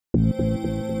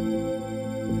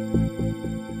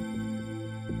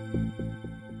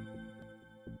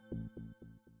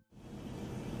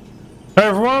Hey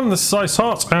everyone, this is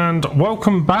icehot and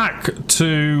welcome back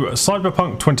to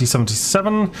Cyberpunk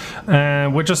 2077.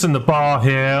 And we're just in the bar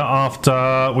here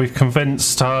after we've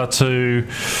convinced her to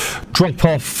drop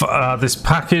off this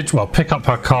package, well, pick up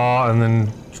her car and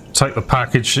then take the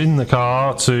package in the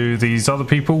car to these other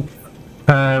people.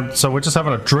 So we're just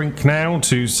having a drink now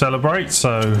to celebrate,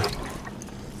 so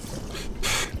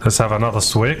let's have another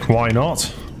swig, why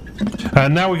not?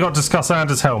 And now we got to discuss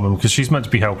Anders Hellman because she's meant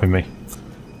to be helping me.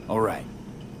 All right.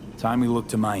 Time we look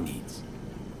to my needs.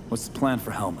 What's the plan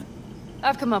for Hellman?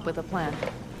 I've come up with a plan.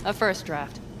 A first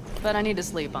draft. But I need to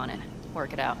sleep on it.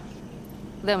 Work it out.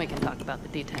 Then we can talk about the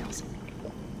details.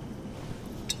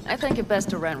 I think it best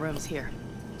to rent rooms here.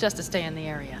 Just to stay in the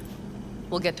area.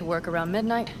 We'll get to work around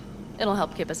midnight. It'll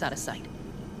help keep us out of sight.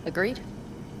 Agreed?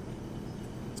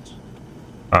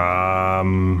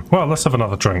 Well, let's have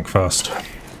another drink first.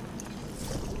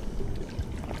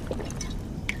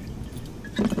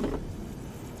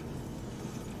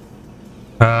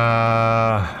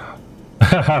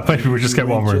 Maybe we just get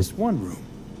one room. Just one room.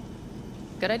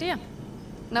 Good idea.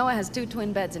 Noah has 2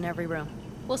 twin beds in every room.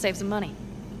 We'll save some money.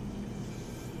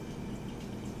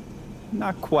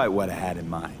 Not quite what I had in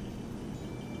mind.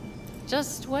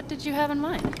 Just what did you have in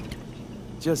mind?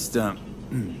 Just,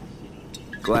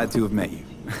 glad to have met you.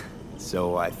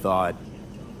 So I thought...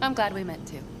 I'm glad we met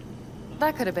too.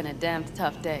 That could have been a damned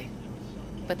tough day.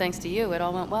 But thanks to you, it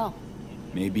all went well.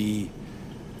 maybe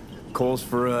calls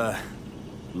for a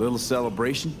little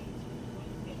celebration?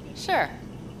 Sure.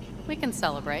 We can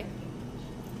celebrate.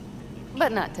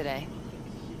 But not today.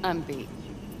 I'm beat.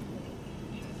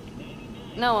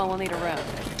 Noah will need a room.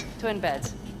 Twin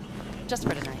beds. Just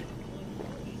for tonight.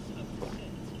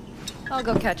 I'll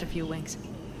go catch a few winks.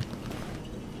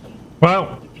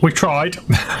 Well, we tried.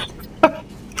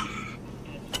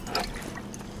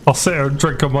 I'll sit here and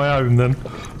drink on my own then.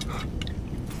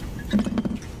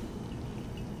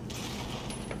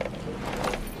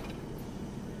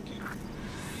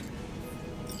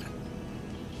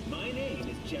 My name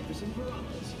is Jefferson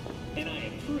Perales, and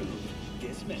I approve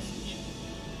this message.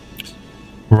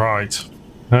 Right.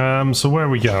 So where are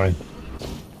we going?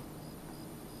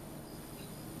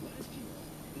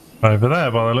 Over there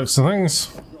by the looks of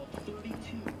things.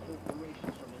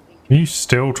 Are you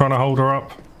still trying to hold her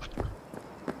up?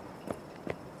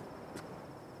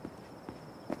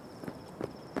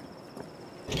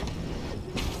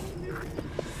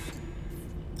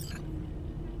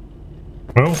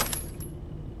 Well,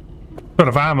 bit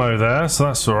of ammo there, so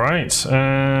that's alright.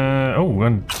 Oh,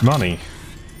 and money.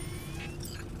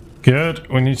 Good,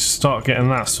 we need to start getting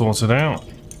that sorted out.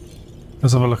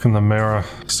 Let's have a look in the mirror,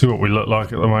 see what we look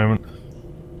like at the moment.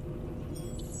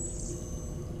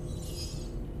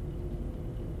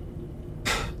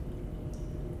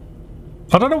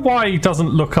 I don't know why he doesn't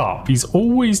look up, he's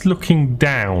always looking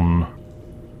down.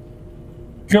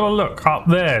 You gotta look up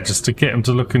there just to get him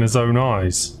to look in his own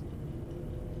eyes.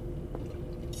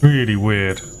 Really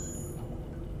weird.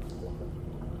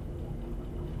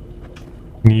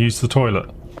 Can you use the toilet?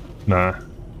 Nah.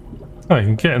 Oh, you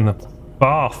can get in the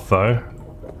bath though.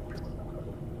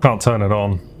 Can't turn it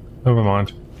on. Never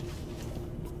mind.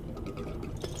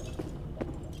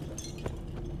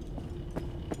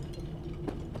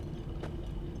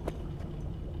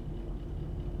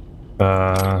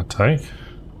 Take.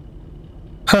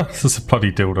 This is a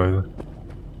bloody dildo there.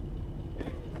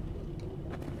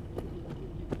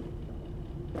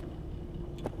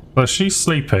 So she's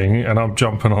sleeping and I'm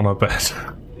jumping on her bed.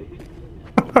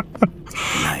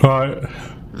 Right,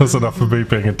 that's enough of me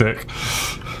being a dick.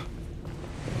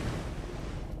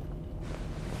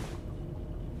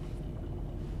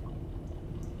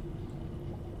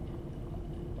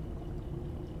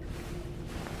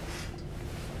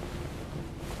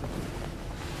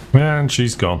 And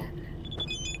she's gone.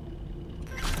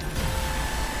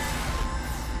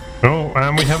 Oh,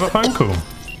 and we have a phone call.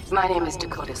 My name is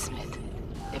Dakota Smith.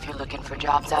 If you're looking for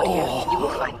jobs out here, you will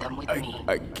find them with me.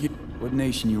 I get what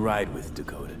nation you ride with,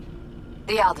 Dakota.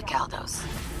 The Aldecaldos.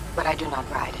 But I do not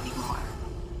ride anymore.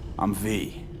 I'm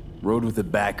V. Rode with the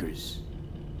backers.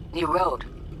 You rode.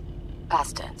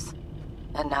 Past tense.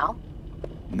 And now?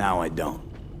 Now I don't.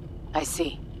 I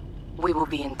see. We will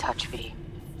be in touch, V.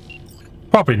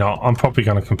 Probably not. I'm probably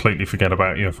going to completely forget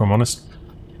about you, if I'm honest.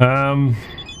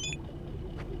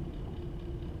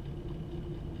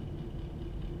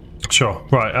 Sure.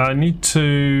 Right, I need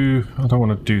to... I don't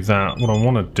want to do that. What I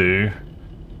want to do...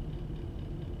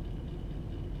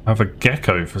 I have a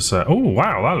gecko for sale. Oh,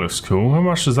 wow, that looks cool. How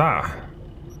much is that?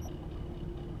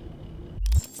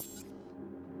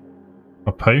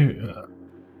 pay?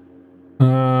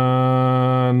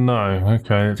 No.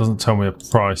 Okay, it doesn't tell me a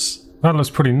price. That looks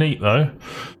pretty neat though.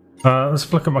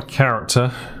 Let's look at my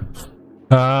character.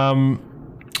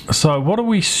 So what are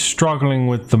we struggling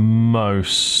with the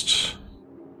most?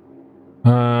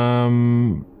 I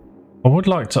would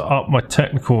like to up my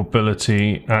technical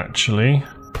ability actually.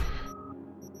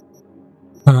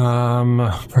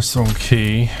 Press the wrong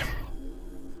key.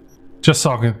 Just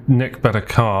so I can nick better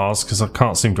cars, because I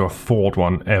can't seem to afford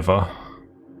one ever.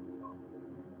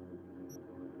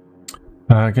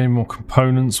 Gain more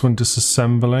components when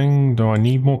disassembling. Do I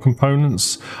need more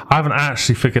components? I haven't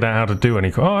actually figured out how to do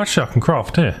any. Oh, actually, I can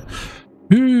craft here.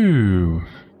 Ooh.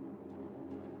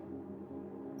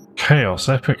 Chaos,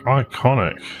 epic,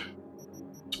 iconic.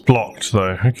 It's blocked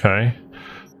though. Okay.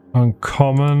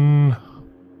 Uncommon.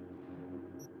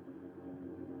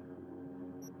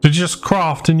 Did you just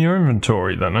craft in your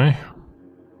inventory then, eh?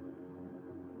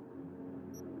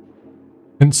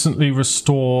 Instantly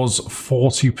restores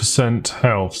 40%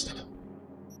 health.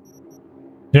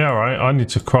 Yeah, right. I need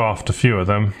to craft a few of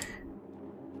them.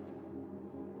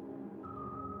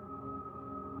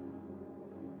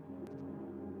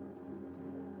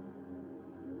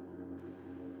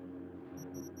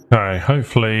 Okay,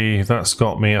 hopefully that's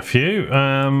got me a few.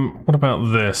 What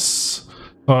about this?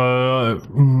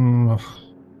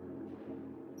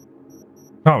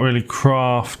 Can't really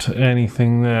craft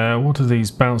anything there. What are these?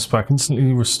 Bounce back,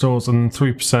 instantly restores, and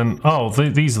 3%. Oh,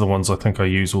 these are the ones I think I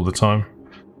use all the time.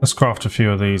 Let's craft a few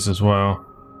of these as well.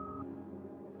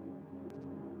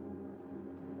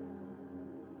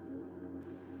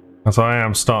 As I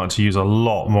am starting to use a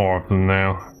lot more of them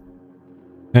now.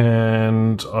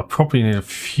 And I probably need a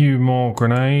few more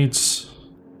grenades.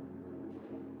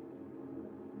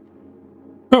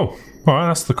 Oh. Alright,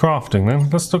 that's the crafting then.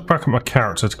 Let's look back at my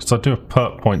character because I do have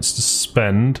perk points to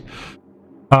spend.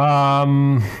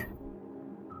 I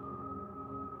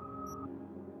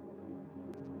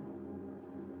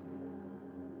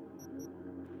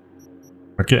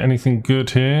get anything good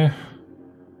here?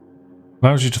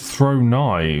 Allows you to throw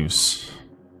knives.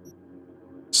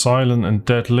 Silent and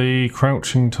deadly,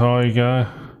 crouching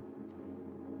tiger.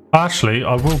 Actually,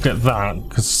 I will get that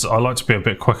because I like to be a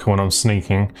bit quicker when I'm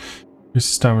sneaking. This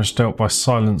is damage dealt by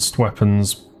silenced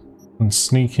weapons and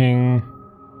sneaking.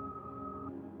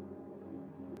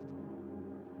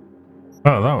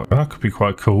 Oh, that could be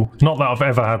quite cool. Not that I've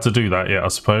ever had to do that yet, I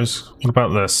suppose. What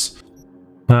about this?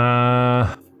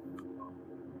 I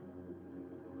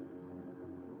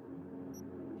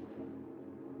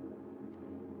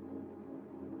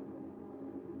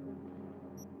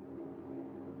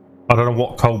don't know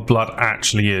what cold blood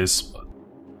actually is,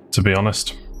 to be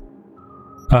honest.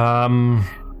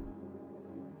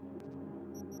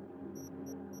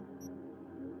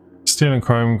 Steel and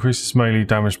chrome increases melee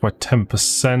damage by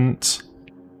 10%.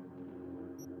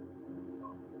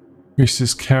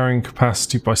 Increases carrying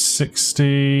capacity by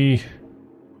 60.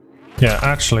 Yeah,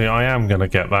 actually, I am going to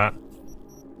get that.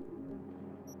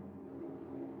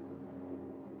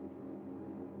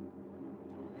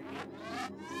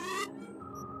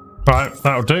 Right,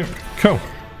 that'll do. Cool.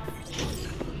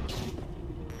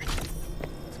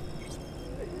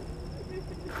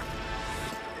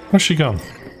 Where's she gone?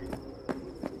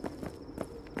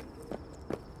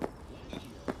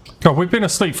 God, we've been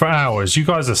asleep for hours. You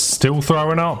guys are still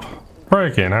throwing up?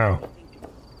 Friggin' hell.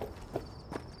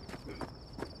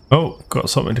 Oh, got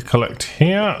something to collect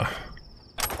here.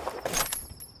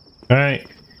 Okay.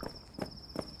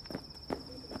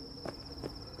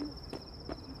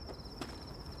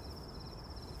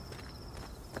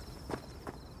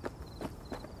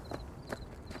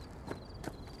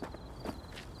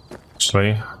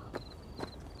 Actually.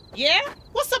 Yeah?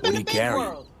 What's up in the you big carrying?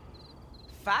 world?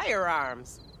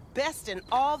 Firearms. Best in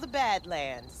all the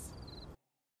Badlands.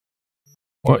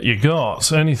 What you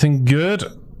got? Anything good?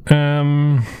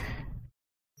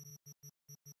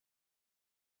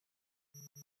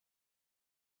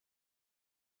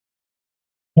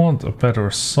 Want a better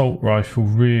assault rifle,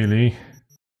 really.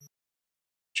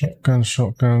 Shotgun,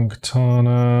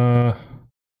 katana.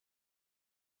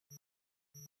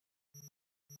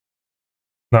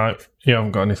 No, you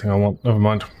haven't got anything I want. Never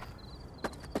mind.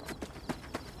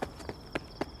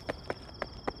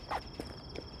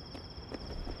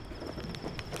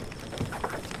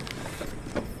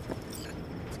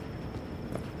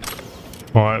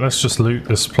 Alright, let's just loot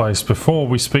this place before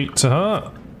we speak to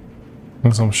her,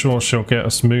 as I'm sure she'll get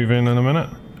us moving in a minute.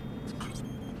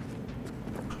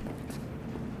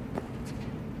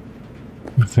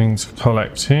 Things to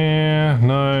collect here.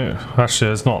 No, actually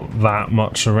there's not that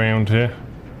much around here.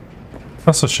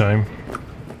 That's a shame.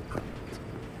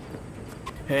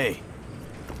 Hey,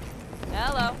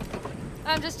 Hello.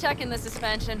 I'm just checking the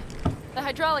suspension. The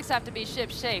hydraulics have to be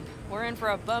ship-shape. We're in for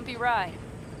a bumpy ride.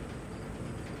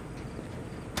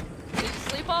 Did you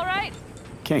sleep all right?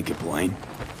 Can't complain.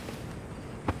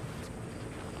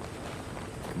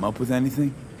 Come up with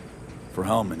anything? For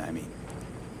Hellman, I mean.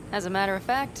 As a matter of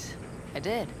fact, I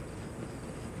did.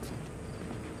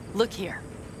 Look here.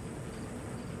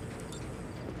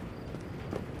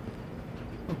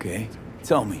 Okay,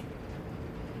 tell me.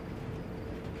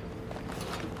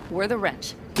 We're the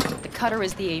wrench. The cutter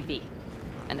is the AV.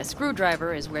 And the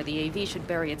screwdriver is where the AV should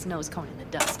bury its nose cone in the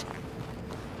dust.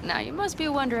 Now, you must be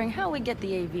wondering how we get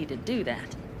the AV to do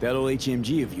that. That old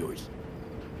HMG of yours.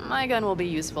 My gun will be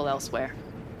useful elsewhere.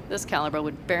 This caliber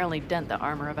would barely dent the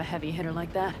armor of a heavy hitter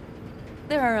like that.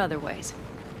 There are other ways.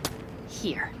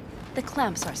 Here, the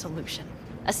clamps are solution.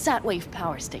 A Satwave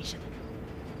power station.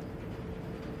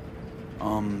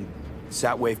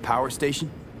 Satwave power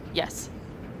station? Yes.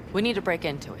 We need to break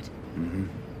into it. Mm-hmm.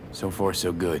 So far,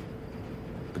 so good.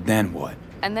 But then what?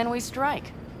 And then we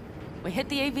strike. We hit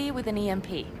the AV with an EMP.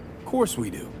 Of course we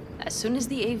do. As soon as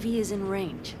the AV is in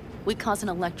range, we cause an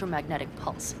electromagnetic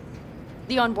pulse.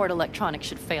 The onboard electronics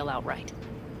should fail outright.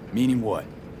 Meaning what?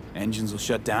 Engines will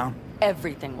shut down?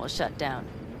 Everything will shut down.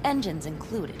 Engines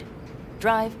included.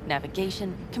 Drive,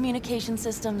 navigation, communication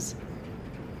systems.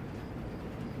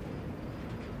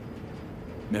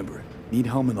 Remember, need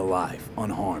Hellman alive,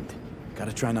 unharmed.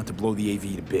 Gotta try not to blow the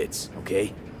AV to bits,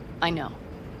 okay? I know,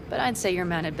 but I'd say your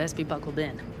man had best be buckled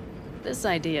in. This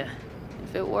idea,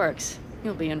 if it works,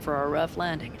 you'll be in for a rough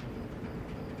landing.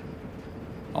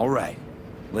 All right,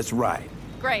 let's ride.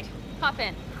 Great, hop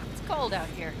in. It's cold out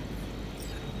here.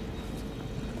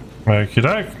 Okie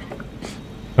doke.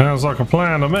 Sounds like a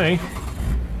plan to me.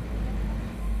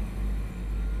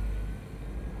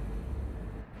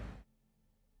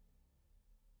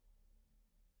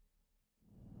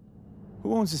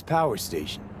 Who owns this power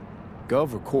station?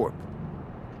 Gov or Corp?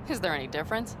 Is there any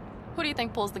difference? Who do you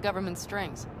think pulls the government's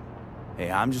strings?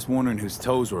 Hey, I'm just wondering whose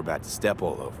toes we're about to step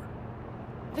all over.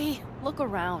 V, look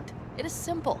around. It is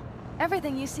simple.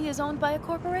 Everything you see is owned by a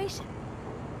corporation.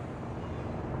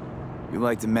 You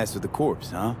like to mess with the corpse,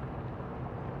 huh?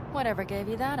 Whatever gave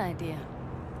you that idea?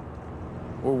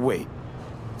 Or wait,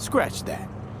 scratch that.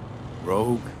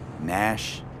 Rogue,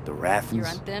 Nash, the Rathens. You're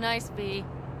on thin ice, V.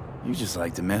 You just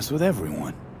like to mess with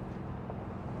everyone.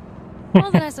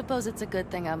 Well, then I suppose it's a good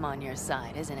thing I'm on your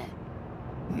side, isn't it?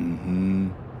 Mm-hmm.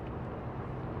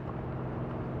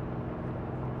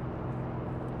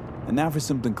 And now for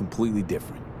something completely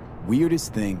different.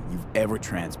 Weirdest thing you've ever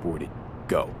transported.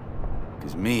 Go.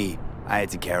 'Cause me, I had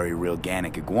to carry a real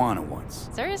Gannic iguana once.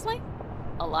 Seriously?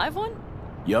 A live one?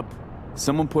 Yup.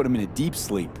 Someone put him in a deep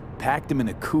sleep, packed him in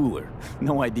a cooler.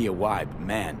 No idea why, but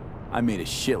man, I made a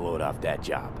shitload off that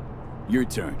job. Your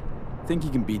turn. Think you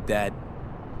can beat that?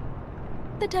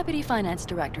 The Deputy Finance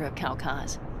Director of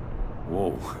Caucas.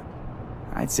 Whoa.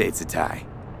 I'd say it's a tie.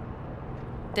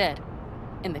 Dead.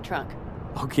 In the trunk.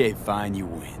 Okay, fine, you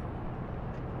win.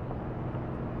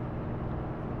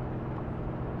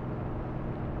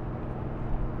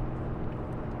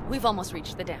 We've almost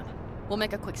reached the dam. We'll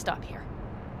make a quick stop here.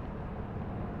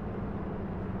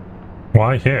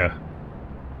 Why here?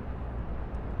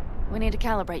 We need to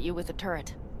calibrate you with the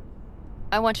turret.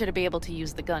 I want you to be able to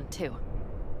use the gun, too.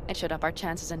 It should up our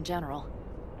chances in general.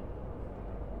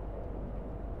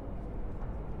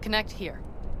 Connect here.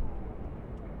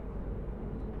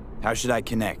 How should I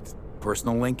connect?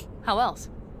 Personal link? How else?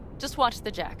 Just watch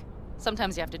the jack.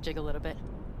 Sometimes you have to jig a little bit.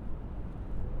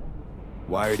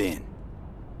 Wired in.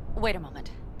 Wait a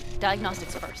moment.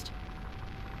 Diagnostics first.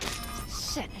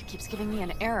 Shit, it keeps giving me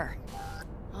an error.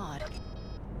 Odd.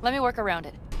 Let me work around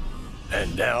it.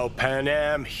 And now, Pan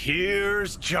Am,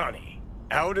 here's Johnny.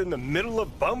 Out in the middle of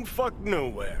bumfuck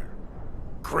nowhere.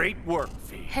 Great work,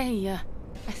 V. Hey,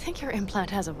 I think your implant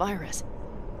has a virus.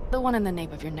 The one in the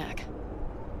nape of your neck.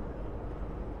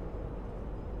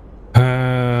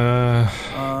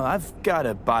 I've got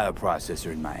a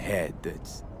bioprocessor in my head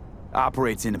that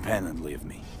operates independently of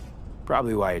me.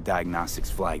 Probably why your diagnostics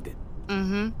flagged it.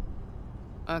 Mm-hmm.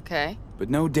 Okay. But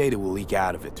no data will leak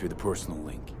out of it through the personal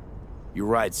link. Your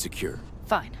ride's secure.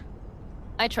 Fine.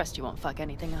 I trust you won't fuck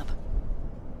anything up.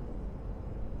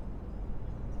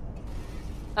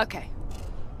 Okay.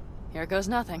 Here goes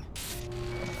nothing.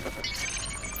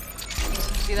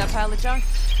 See that pile of junk?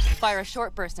 Fire a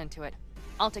short burst into it.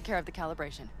 I'll take care of the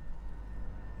calibration.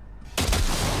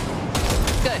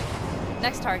 Good.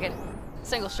 Next target.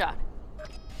 Single shot.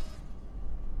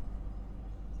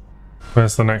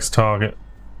 Where's the next target?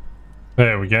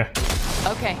 There we go.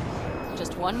 Okay.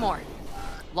 Just one more.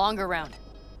 Longer round.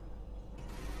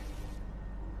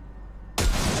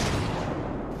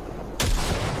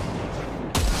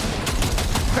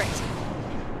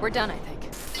 We're done, I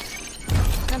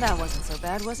think. And that wasn't so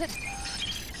bad, was it?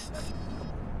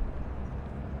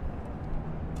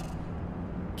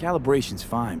 Calibration's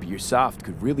fine, but your soft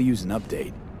could really use an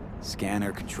update.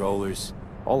 Scanner, controllers,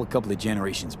 all a couple of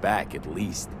generations back at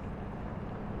least.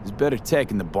 There's better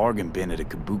tech in the bargain bin at a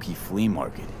kabuki flea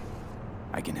market.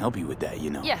 I can help you with that,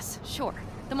 you know. Yes, sure.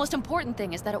 The most important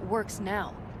thing is that it works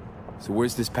now. So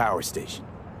where's this power station?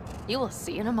 You will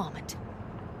see in a moment.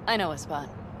 I know a spot.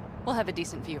 We'll have a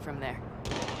decent view from there.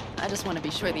 I just want to be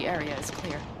sure the area is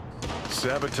clear.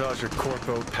 Sabotage a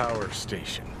Corpo power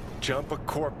station. Jump a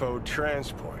Corpo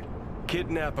transport.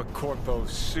 Kidnap a Corpo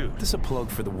suit. Is this a plug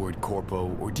for the word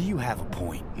Corpo, or do you have a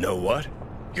point? Know what?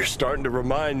 You're starting to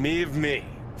remind me of me,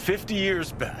 50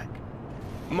 years back.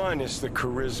 Minus the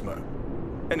charisma.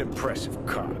 An impressive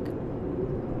cock.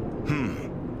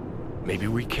 Maybe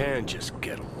we can just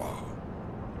get along.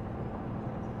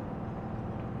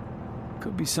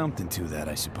 Could be something to that,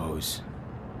 I suppose.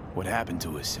 What happened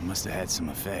to us, it must have had some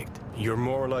effect. You're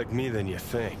more like me than you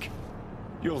think.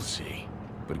 You'll see.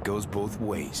 But it goes both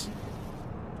ways.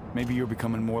 Maybe you're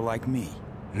becoming more like me.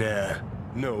 Nah,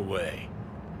 no way.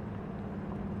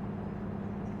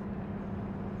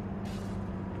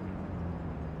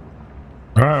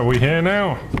 Alright, we here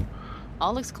now?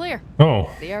 All looks clear. Oh.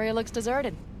 The area looks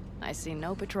deserted. I see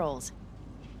no patrols.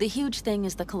 The huge thing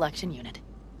is the collection unit.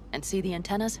 And see the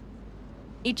antennas?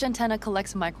 Each antenna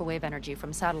collects microwave energy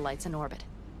from satellites in orbit.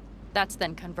 That's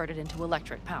then converted into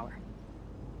electric power.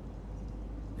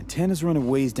 Antennas run a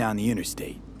ways down the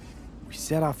interstate. We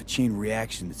set off a chain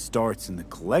reaction that starts in the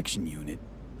collection unit,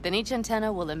 Then each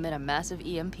antenna will emit a massive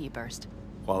EMP burst.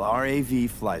 while our AV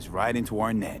flies right into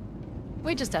our net.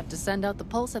 We just have to send out the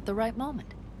pulse at the right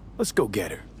moment. Let's go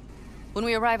get her. When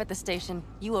we arrive at the station,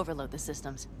 you overload the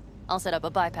systems. I'll set up a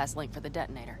bypass link for the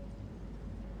detonator.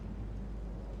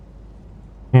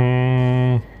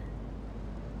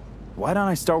 Why don't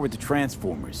I start with the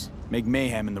transformers? Make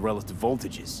mayhem in the relative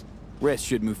voltages. Rest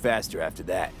should move faster after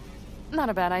that. Not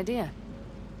a bad idea.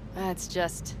 It's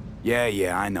just...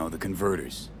 Yeah, I know, the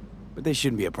converters. But they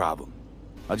shouldn't be a problem.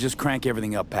 I'll just crank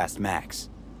everything up past max.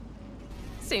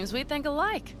 Seems we think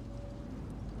alike.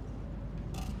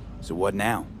 So what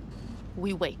now?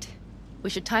 We wait. We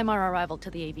should time our arrival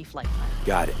to the AV flight plan.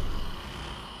 Got it.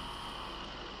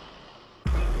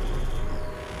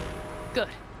 Good.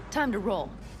 Time to roll.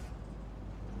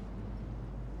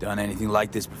 Done anything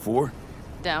like this before?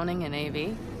 Downing an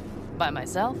AV? By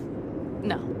myself?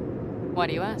 No. Why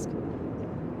do you ask?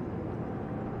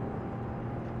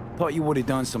 Thought you would have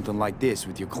done something like this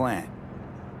with your clan.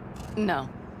 No.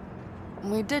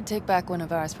 We did take back one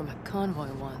of ours from a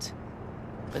convoy once.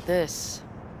 But this,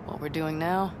 what we're doing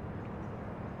now,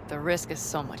 the risk is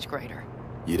so much greater.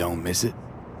 You don't miss it?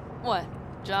 What?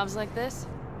 Jobs like this?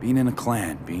 Being in a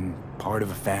clan, being part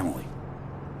of a family.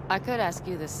 I could ask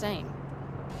you the same.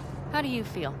 How do you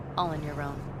feel, all on your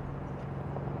own?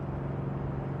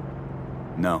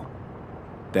 No.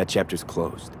 That chapter's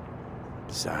closed.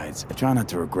 Besides, I try not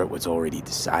to regret what's already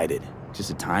decided. Just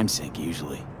a time sink,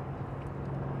 usually.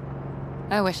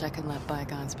 I wish I could let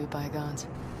bygones be bygones.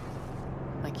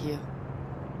 Like you.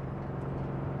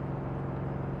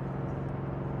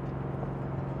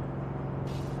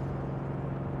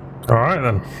 Alright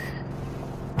then.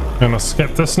 Gonna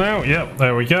skip this now. Yep,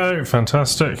 there we go.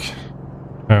 Fantastic.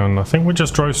 And I think we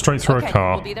just drove straight through a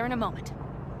car. We'll be there in a moment.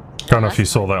 Don't know if you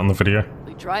saw that on the video.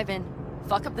 We drive in,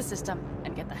 fuck up the system,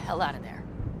 and get the hell out of there.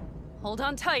 Hold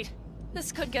on tight.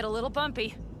 This could get a little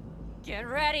bumpy. Get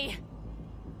ready.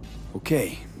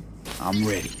 Okay, I'm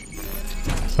ready.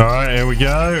 Alright, here we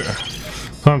go.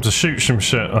 Time to shoot some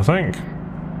shit, I think.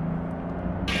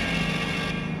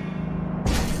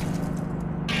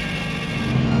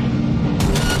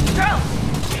 Drone!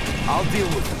 I'll deal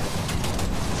with them.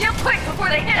 Jump quick before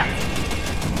they hit us!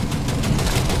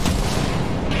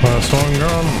 First one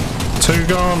gone. Two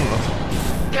gone.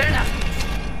 Good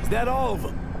enough. Is that all of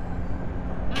them?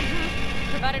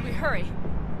 Provided we hurry.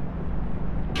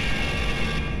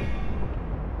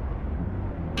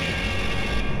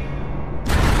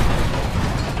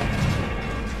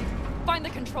 Find the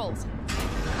controls.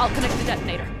 I'll connect the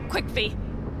detonator. Quick, V.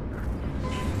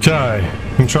 Okay,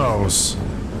 controls.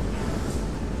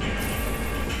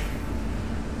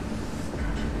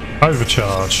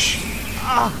 Overcharge.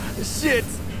 Ah, shit!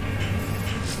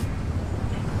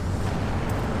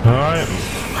 Alright,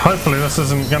 hopefully this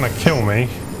isn't gonna kill me.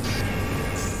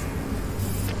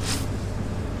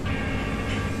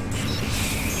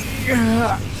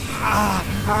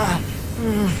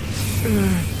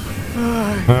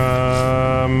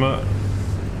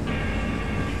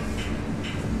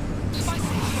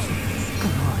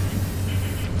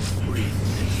 Breathe.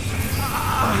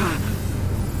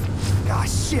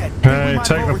 Shit. Hey,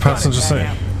 take the passenger seat.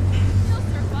 You'll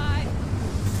survive.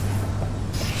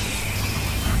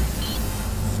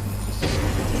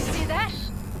 See that?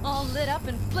 All lit up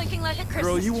and blinking like a Christmas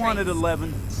Girl, you tree. wanted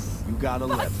 11. You got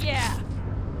 11. Fuck yeah!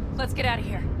 Let's get out of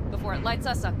here before it lights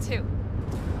us up too.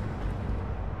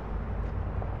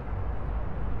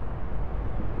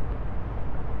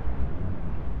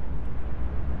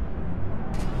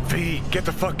 V, get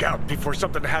the fuck out before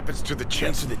something happens to the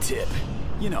chip. Thanks for the tip.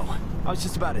 You know, I was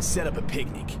just about to set up a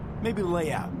picnic. Maybe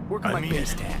lay out. Work on my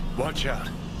base tan. Watch out.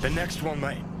 The next one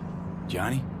might.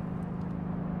 Johnny?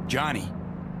 Johnny?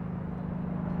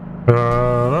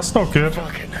 That's not good.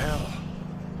 Fucking hell.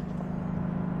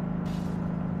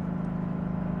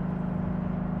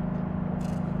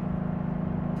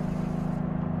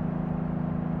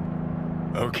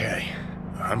 Okay,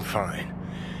 I'm fine.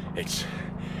 It's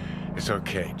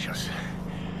okay, just...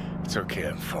 It's okay,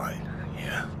 I'm fine,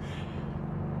 yeah.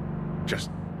 Just...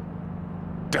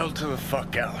 delta the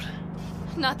fuck out.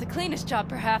 Not the cleanest job,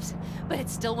 perhaps, but it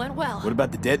still went well. What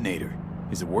about the detonator?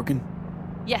 Is it working?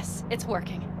 Yes, it's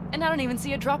working. And I don't even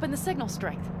see a drop in the signal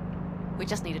strength. We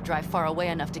just need to drive far away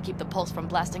enough to keep the pulse from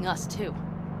blasting us, too.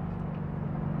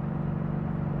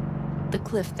 The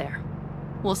cliff there.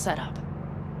 We'll set up.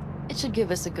 It should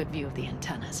give us a good view of the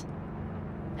antennas.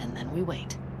 And then we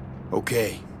wait.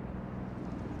 Okay.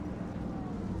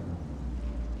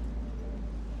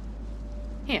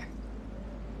 Here.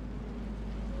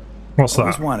 What's I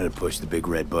always that? wanted to push the big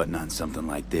red button on something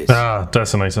like this. Ah,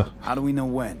 detonator. How do we know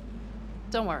when?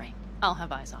 Don't worry. I'll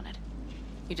have eyes on it.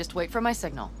 You just wait for my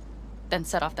signal. Then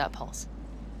set off that pulse.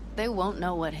 They won't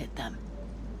know what hit them.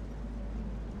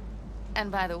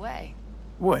 And by the way...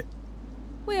 What?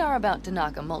 We are about to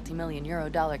knock a multi-million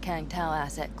euro Kang Tao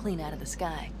asset clean out of the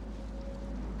sky.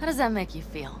 How does that make you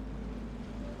feel?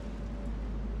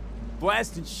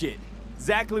 Blasting shit.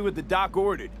 Exactly what the doc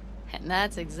ordered. And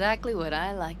that's exactly what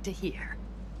I like to hear.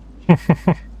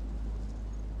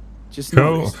 Just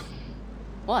Cool. noticed.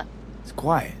 What? It's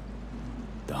quiet.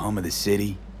 The hum of the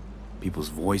city, people's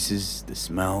voices, the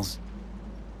smells.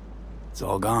 It's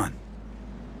all gone.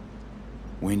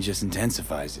 Wind just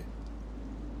intensifies it.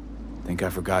 Think I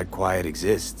forgot quiet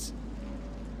exists.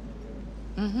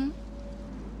 Mm-hmm.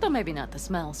 Though maybe not the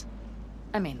smells.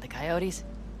 I mean, the coyotes.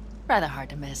 Rather hard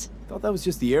to miss. Thought that was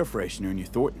just the air freshener in your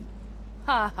Thornton.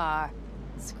 Ha ha.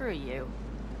 Screw you.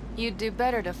 You'd do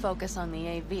better to focus on the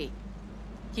AV.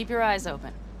 Keep your eyes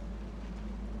open.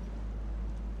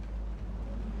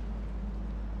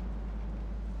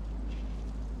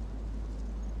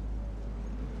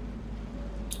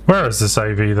 Where is this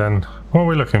AV then? What are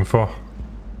we looking for?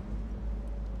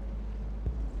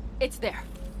 It's there.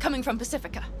 Coming from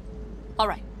Pacifica.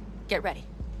 Alright. Get ready.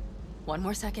 One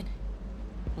more second.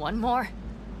 One more.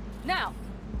 Now!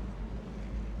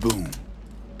 Boom.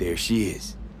 There she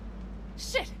is.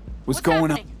 Shit! What's going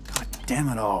happening? on? God damn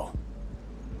it all.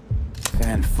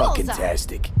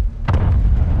 Fan-fucking-tastic.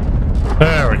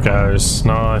 There it goes.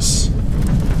 Nice.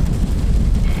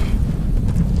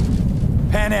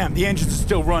 Pan Am, the engines are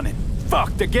still running.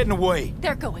 Fuck, they're getting away.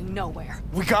 They're going nowhere.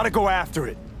 We gotta go after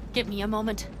it. Give me a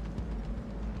moment.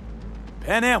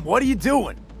 Pan Am, what are you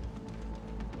doing?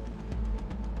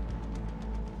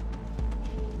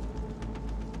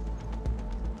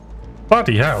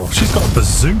 Bloody hell, she's got a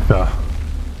bazooka.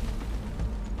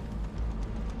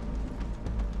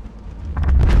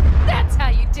 That's how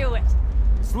you do it!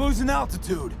 It's losing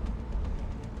altitude.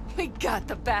 We got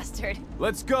the bastard.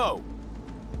 Let's go.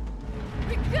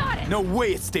 We got it! No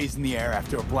way it stays in the air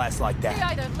after a blast like We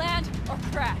that. either land or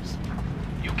crash.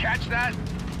 You catch that?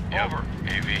 Over.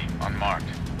 AV, unmarked.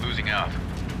 Losing out.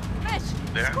 Fish!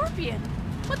 There? Scorpion!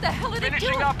 What the hell are they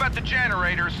Finishing doing? up at the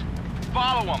generators.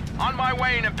 Follow them. On my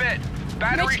way in a bit.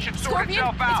 Battery Mitch, should sort Scorpion,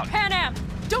 itself out. It's Pan Am!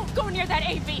 Don't go near that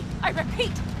AV! I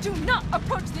repeat, do not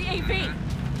approach the AV!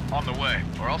 On the way,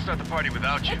 or I'll start the party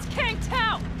without you. It's Kang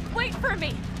Tao! Wait for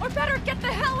me! Or better, get the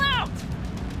hell out!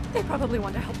 They probably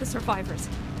want to help the survivors,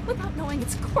 without knowing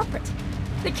it's corporate.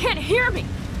 They can't hear me!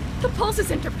 The pulse is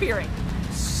interfering.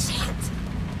 Shit!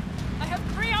 I have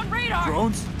 3 on radar!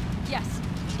 Drones? Yes,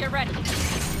 get ready.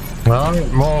 Right,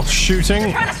 more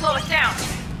shooting. Trying to slow us down!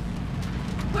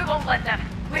 We won't let them.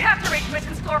 We have to reach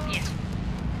Missing Scorpion.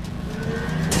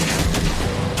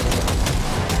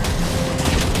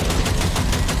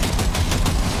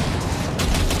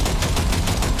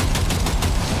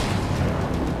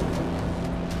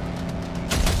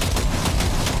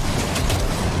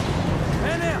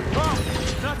 Pan Am, wrong.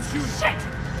 Not shooting. Shit!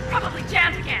 Probably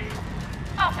jammed again.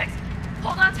 I'll fix it.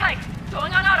 Hold on tight.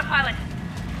 Going on autopilot.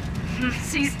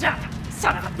 Seized up.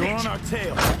 Son of a They're bitch. on our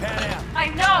tail. Pan Am. I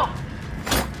know!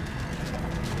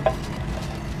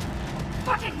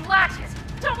 fucking latches!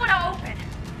 Don't want to open!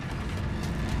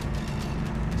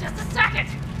 Just a second!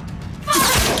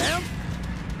 Fuck!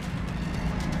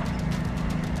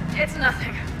 It's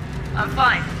nothing. I'm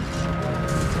fine.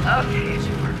 Okay, it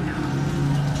should work now.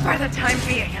 For the time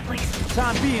being, at least.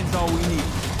 Time being's all we need.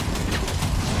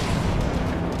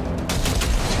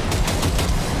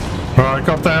 Alright,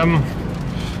 got them.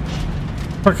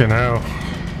 Fucking hell.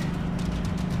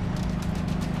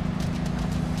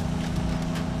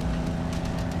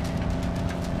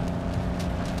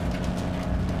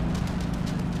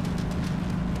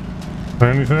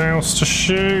 Anything else to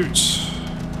shoot?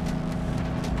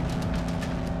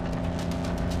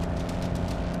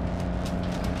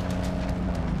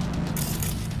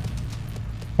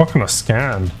 What can I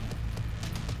scan?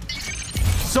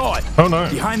 Saw it! Oh no.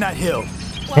 Behind that hill.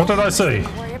 What did I see?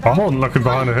 I wasn't looking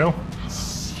behind a hill.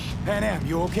 Pan Am,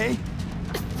 you okay?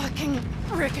 Fucking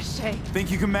ricochet. Think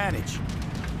you can manage?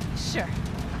 Sure.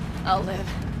 I'll live.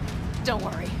 Don't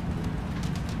worry.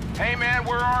 Hey man,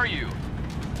 where are you?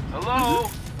 Hello?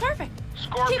 Perfect.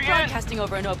 Scorpion? Keep broadcasting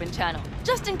over an open channel,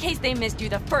 just in case they missed you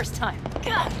the first time.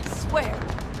 God, I swear.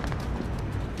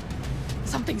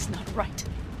 Something's not right.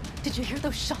 Did you hear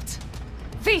those shots?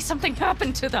 V, something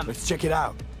happened to them. Let's check it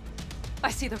out. I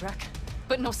see the wreck,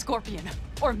 but no Scorpion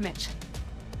or Mitch.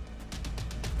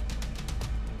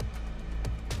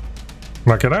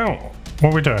 Knock it out.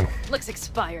 What are we doing? Looks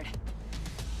expired.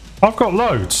 I've got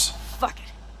loads. Fuck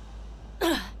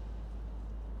it.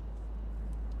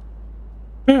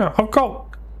 Yeah, I've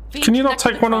got... V, Can you not connect to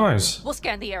take the one of drone. those? We'll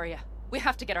scan the area. We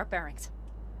have to get our bearings.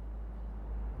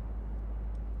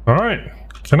 Alright,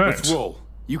 connect. Let's roll.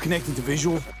 You connecting to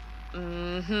visual?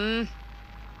 Mm-hmm.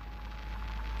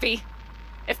 V,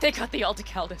 if they got the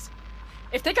Aldecaldos,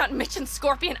 if they got Mitch and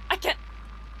Scorpion, I don't...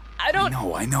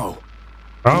 I know.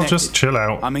 I'll Connected. just chill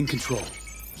out. I'm in control.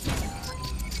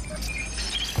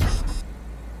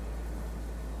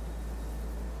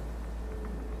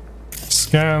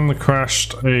 Scan the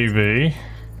crashed AV.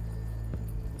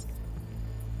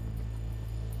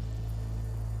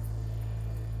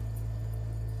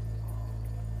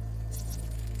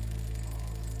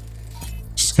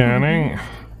 Scanning.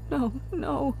 No,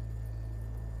 no.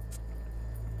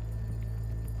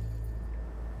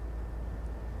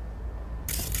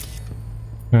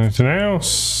 Anything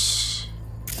else?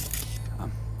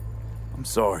 I'm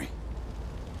sorry.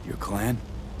 Your clan?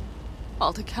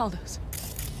 Aldecaldos.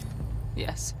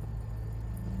 Yes.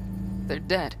 They're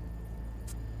dead.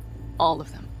 All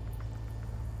of them.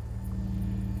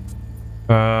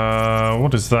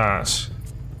 What is that?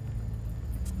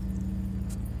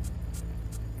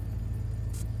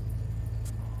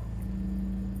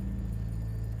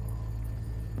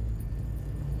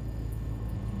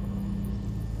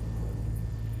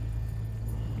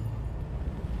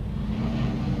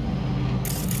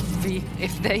 V,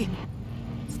 if they...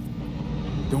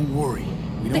 Don't worry.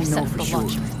 We They've don't set know up for the sure.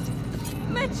 launcher.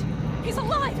 Mitch! He's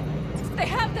alive! They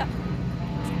have them!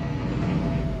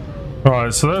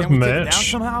 Alright, so there's Can we take it down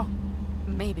Mitch. somehow?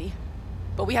 Maybe.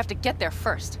 But we have to get there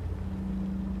first.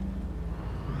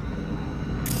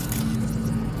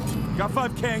 Got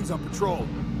 5 Kangs on patrol.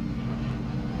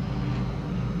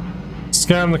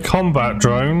 Scan the combat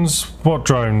drones. What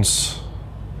drones?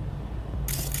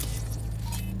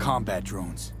 Combat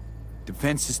drones.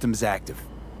 Defense systems active.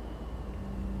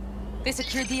 They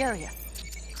secured the area.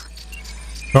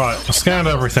 Right, I scanned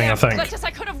everything, I think. Glitches,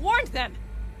 I could have warned them!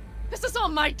 This is all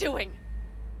my doing!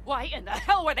 Why in the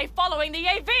hell were they following the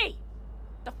AV?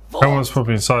 The fools! Everyone's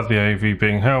probably inside the AV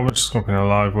being held. We're just Scorpion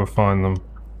alive. We'll find them.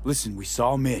 Listen, we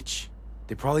saw Mitch.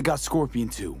 They probably got Scorpion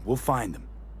too. We'll find them.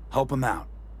 Help them out.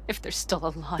 If they're still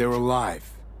alive. They're alive.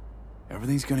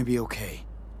 Everything's gonna be okay.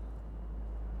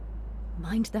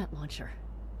 Mind that launcher.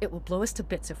 It will blow us to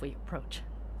bits if we approach.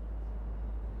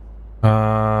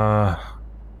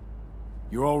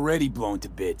 You're already blown to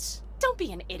bits. Don't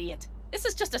be an idiot. This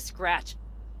is just a scratch.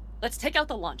 Let's take out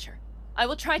the launcher. I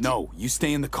will try to... No, you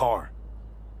stay in the car.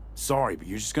 Sorry, but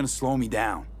you're just gonna slow me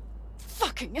down.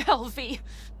 Fucking hell, V.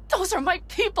 Those are my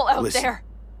people out Listen, there.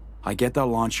 I get that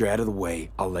launcher out of the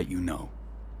way, I'll let you know.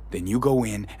 Then you go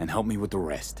in and help me with the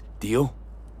rest. Deal?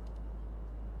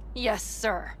 Yes,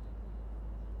 sir.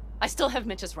 I still have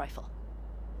Mitch's rifle.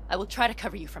 I will try to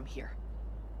cover you from here.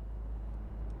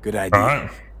 Good idea.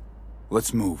 Alright.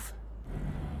 Let's move.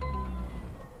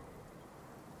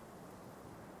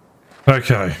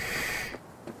 Okay.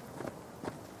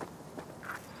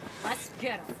 Let's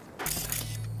get him.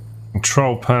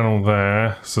 Control panel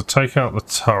there. So take out the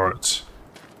turret.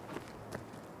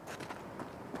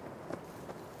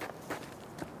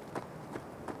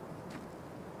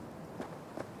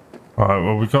 Alright,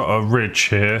 well, we've got a ridge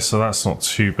here, so that's not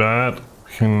too bad.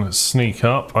 We can sneak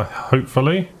up,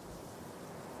 hopefully.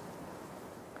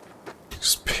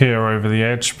 Just peer over the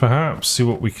edge, perhaps, see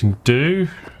what we can do.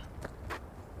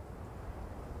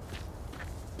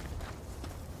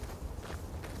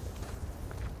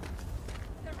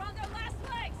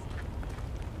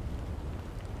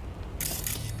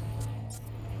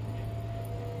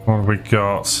 What have we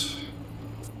got?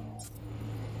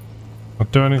 I'll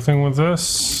do anything with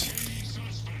this?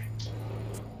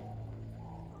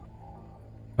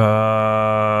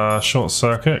 Short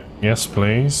circuit. Yes,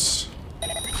 please. Have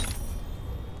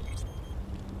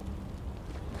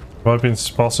I been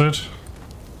spotted?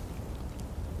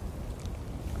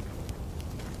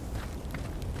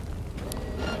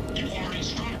 You are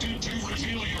instructed to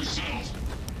reveal yourself.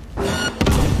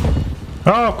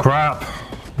 Oh crap!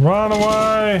 Run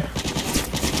away!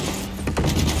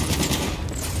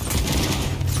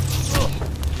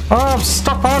 Oh, I'm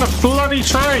stuck behind a bloody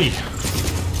tree!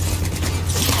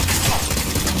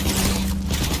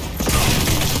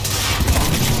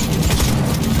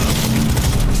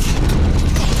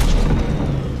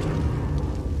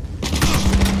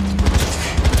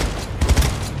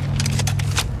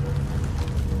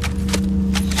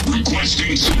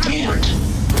 Requesting support.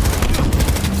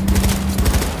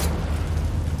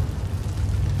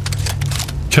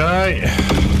 Okay.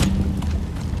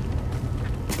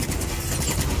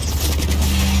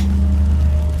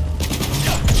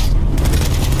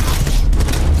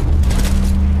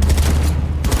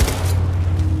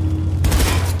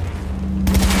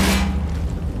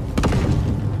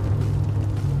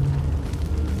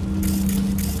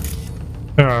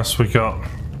 What else we got?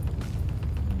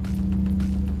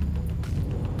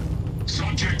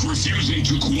 Subject refusing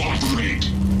to cooperate.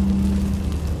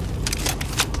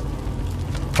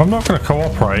 I'm not going to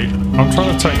cooperate. I'm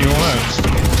trying to take you all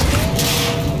out.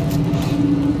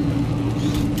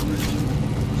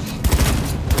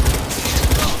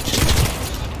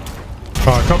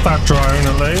 Oh, I got that drone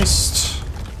at least.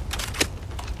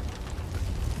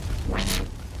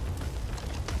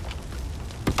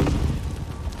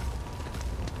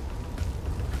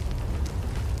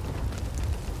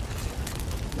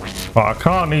 But I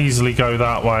can't easily go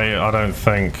that way, I don't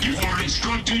think. You are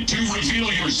instructed to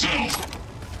reveal yourself.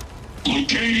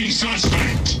 Locating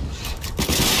suspect.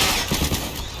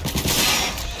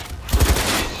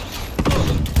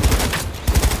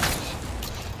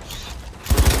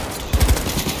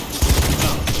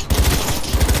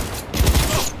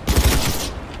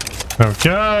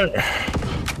 Okay.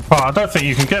 Oh, I don't think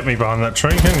you can get me behind that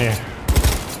tree, can you?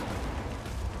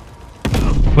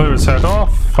 Blew his head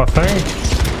off, I think.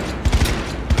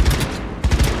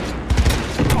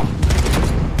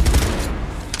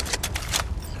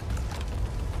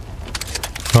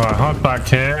 Alright, hide back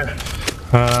here.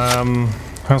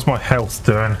 How's my health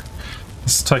doing?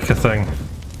 Let's take a thing.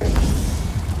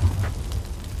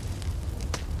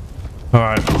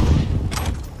 Alright.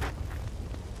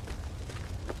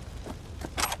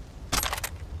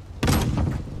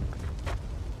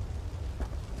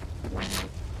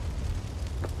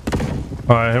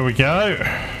 Alright, here we go.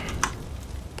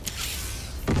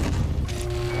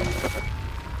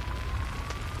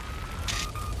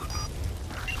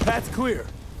 Path's clear.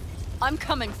 I'm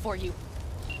coming for you.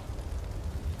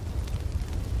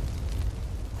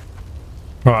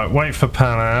 Right, wait for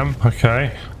Pan Am.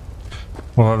 Okay.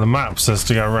 Well, the map says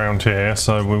to go around here,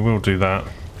 so we will do that.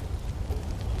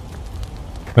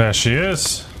 There she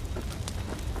is.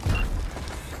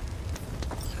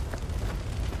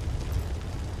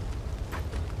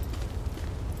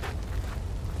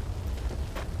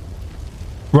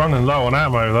 Running low on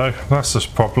ammo though, that's the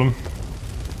problem.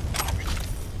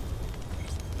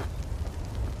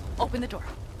 Open the door.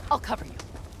 I'll cover you.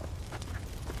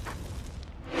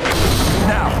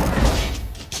 Now!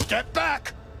 Step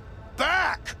back!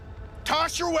 Back!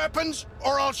 Toss your weapons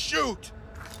or I'll shoot!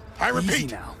 I Easy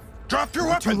repeat, now. drop your We're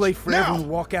weapons too late for now! everyone to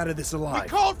walk out of this We alive.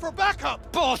 called for backup!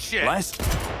 Bullshit! Blast.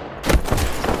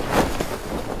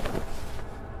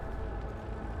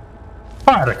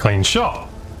 I had a clean shot.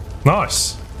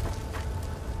 Nice.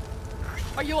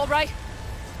 Are you alright?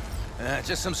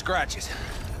 Just some scratches.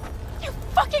 You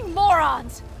fucking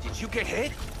morons! Did you get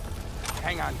hit?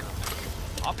 Hang on, girl.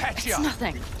 I'll patch you It's up.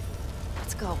 nothing.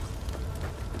 Let's go.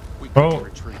 We Oh. couldn't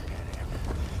retreat, Pan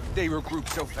Am. They regrouped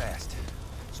so fast.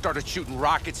 Started shooting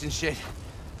rockets and shit.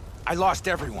 I lost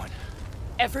everyone.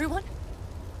 Everyone?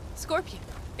 Scorpion,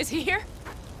 is he here?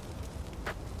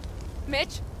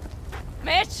 Mitch?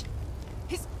 Mitch?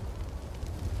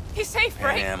 He's safe, Pan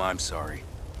right? Am, I'm sorry.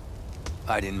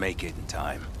 I didn't make it in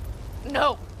time.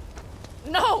 No.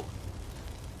 No!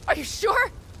 Are you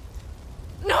sure?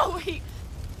 No, he...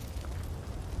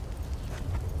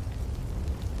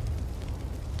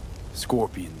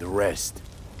 Scorpion, the rest.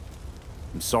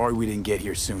 I'm sorry we didn't get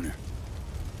here sooner.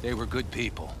 They were good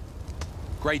people.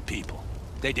 Great people.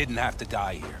 They didn't have to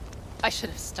die here. I should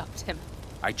have stopped him.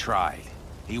 I tried.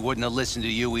 He wouldn't have listened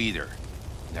to you either.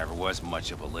 Never was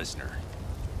much of a listener.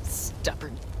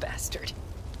 Stubborn bastard.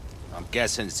 I'm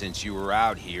guessing since you were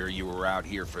out here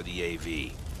for the AV.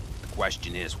 The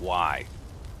question is, why?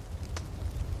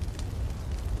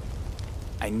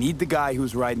 I need the guy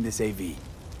who's riding this AV.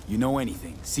 You know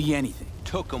anything, see anything?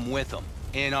 Took him with him.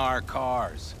 In our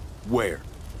cars. Where?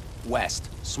 West.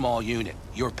 Small unit.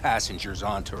 Your passenger's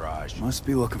entourage. Must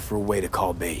be looking for a way to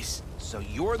call base. So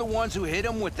you're the ones who hit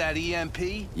him with that EMP?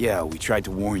 Yeah, we tried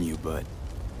to warn you, but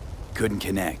couldn't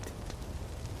connect.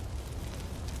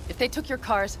 If they took your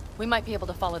cars, we might be able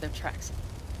to follow their tracks.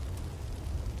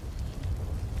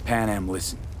 Pan Am,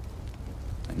 listen.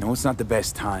 I know it's not the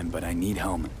best time, but I need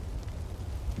Hellman.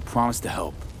 You promised to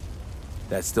help.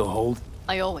 That still hold?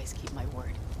 I always keep my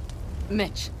word.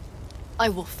 Mitch, I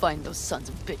will find those sons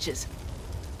of bitches.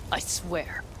 I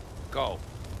swear. Go.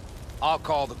 I'll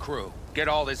call the crew. Get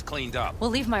all this cleaned up. We'll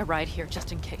leave my ride here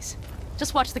just in case.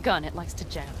 Just watch the gun, it likes to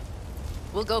jam.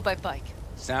 We'll go by bike.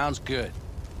 Sounds good.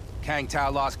 Kang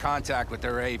Tao lost contact with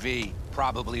their AV.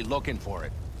 Probably looking for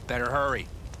it. Better hurry.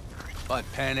 But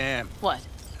Pan Am. What?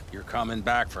 You're coming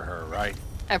back for her, right?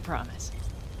 I promise.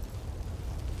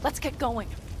 Let's get going,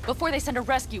 before they send a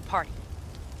rescue party.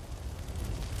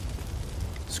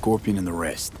 Scorpion and the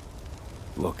rest.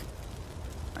 Look,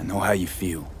 I know how you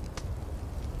feel.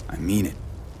 I mean it.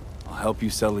 I'll help you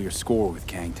settle your score with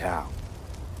Kang Tao.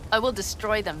 I will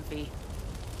destroy them, V.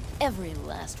 Every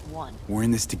last one. We're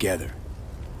in this together.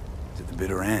 To the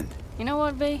bitter end. You know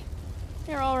what, V?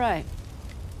 You're all right.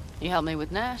 You helped me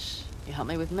with Nash, you helped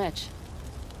me with Mitch.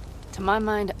 To my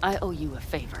mind, I owe you a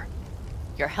favor.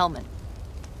 Your Hellman.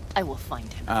 I will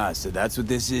find him. Ah, so that's what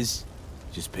this is?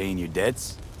 Just paying your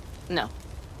debts? No.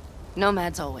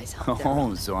 Nomads always help their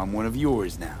own. So I'm one of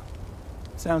yours now.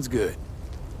 Sounds good.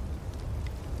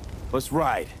 Let's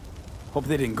ride. Hope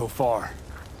they didn't go far.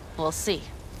 We'll see.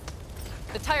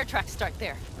 The tire tracks start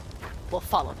there. We'll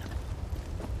follow them.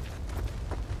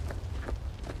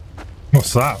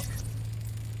 What's that?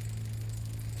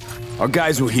 Our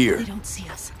guys were here. They don't see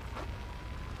us.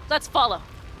 Let's follow.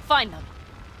 Find them.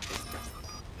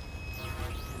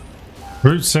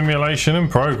 Route simulation in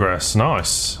progress.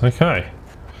 Nice. Okay.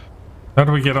 How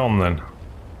do we get on then?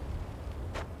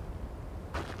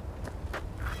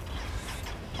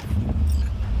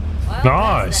 Well,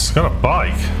 Nice. Got a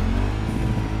bike.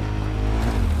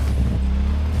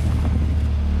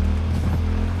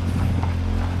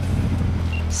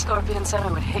 Scorpion said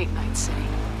I would hate Night City.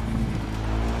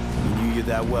 He knew you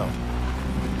that well.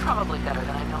 Probably better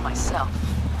than I know myself.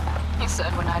 He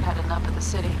said when I'd had enough of the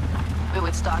city, we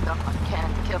would stock up on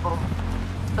canned kibble,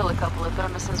 fill a couple of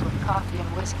thermoses with coffee and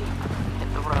whiskey, and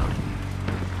hit the road.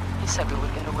 He said we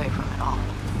would get away from it all.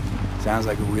 Sounds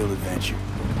like a real adventure.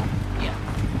 Yeah.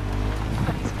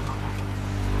 But he's wrong.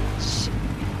 Shit.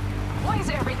 Why is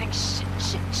everything shit?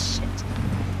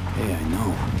 Hey, I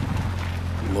know.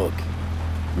 Look,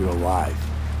 you're alive.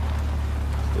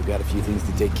 Still got a few things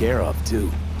to take care of, too.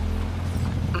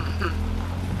 Mm-hmm.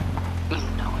 You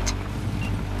know it.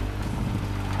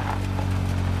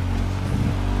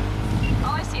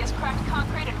 All I see is cracked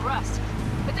concrete and rust.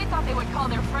 But they thought they would call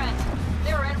their friend.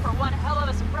 They were in for one hell of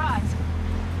a surprise.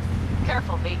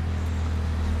 Careful, V.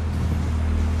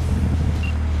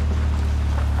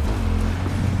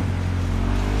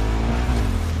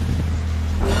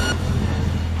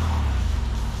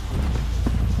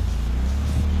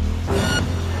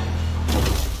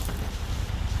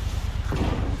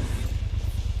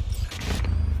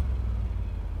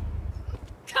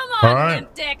 Come on, All right. you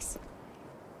dicks!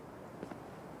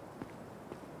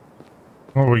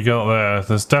 What we got there?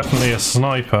 There's definitely a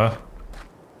sniper.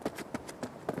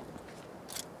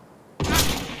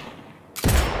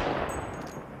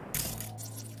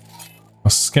 I'll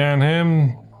scan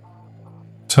him.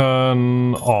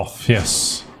 Turn off,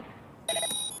 yes. I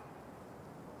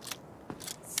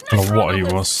don't know what he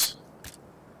was.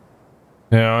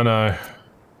 Yeah, I know.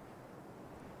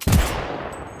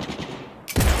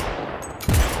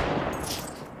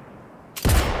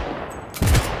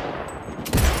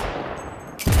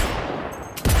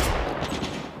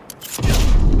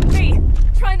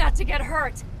 Try not to get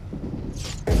hurt.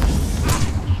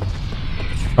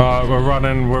 Alright, we're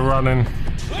running.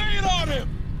 Lay it on him!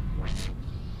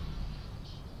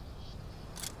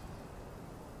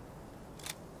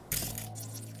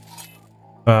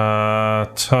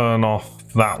 Turn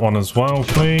off that one as well,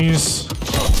 please.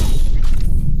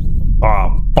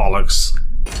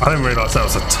 I didn't realise that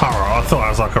was a turret. I thought that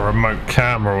was like a remote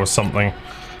camera or something.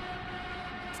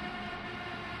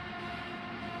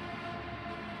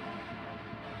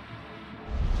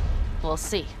 We'll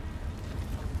see.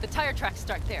 The tire tracks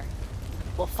start there.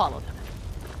 We'll follow them.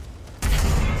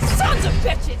 Sons of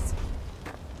bitches!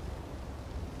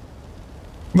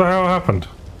 What the hell happened?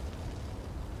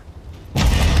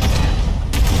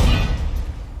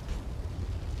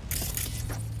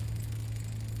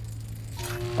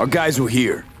 Our guys were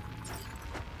here.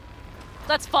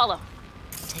 Let's follow.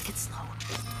 Take it slow.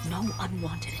 No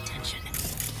unwanted attention.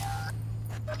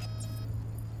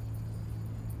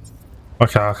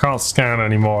 Okay, I can't scan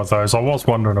any more of those. I was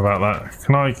wondering about that.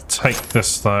 Can I take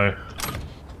this though?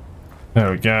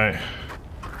 There we go.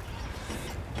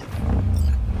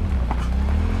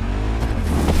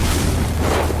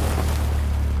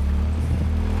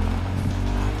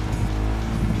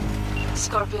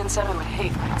 Scorpion said I would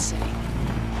hate Night City.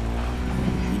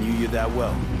 He knew you that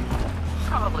well.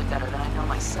 Probably better than I know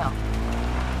myself.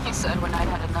 He said when I'd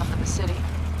had enough of the city,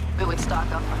 we would stock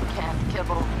up on canned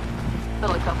kibble,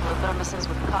 fill a couple of thermoses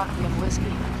with coffee and whiskey,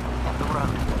 and hit the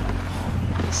road.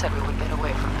 He said we would get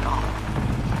away from it all.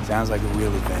 Sounds like a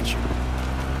real adventure.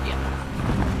 Yeah.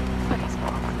 But he's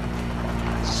wrong.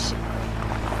 Shit.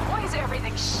 Why is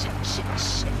everything shit?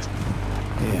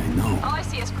 Yeah, I know. All I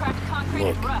see is cracked concrete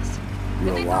and rust.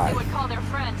 You're They thought alive. they would call their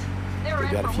friend. They were They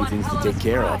in got a for few one things hell to of a take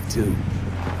care of, surprise. too.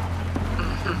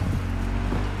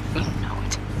 You know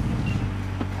it.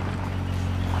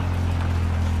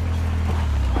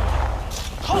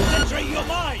 Concentrate your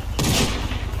mind!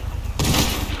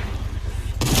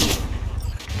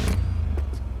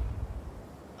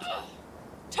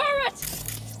 Turret!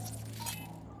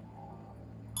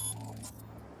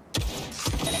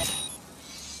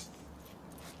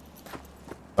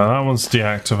 That one's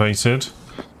deactivated.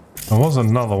 There was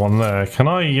another one there. Can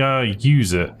I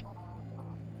use it?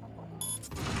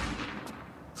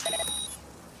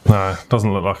 No,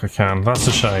 doesn't look like I can. That's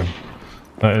a shame.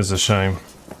 That is a shame.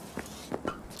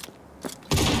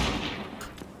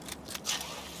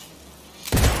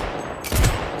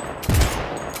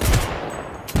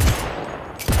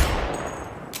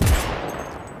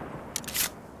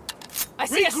 I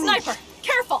see a sniper!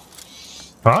 Careful!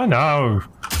 I know.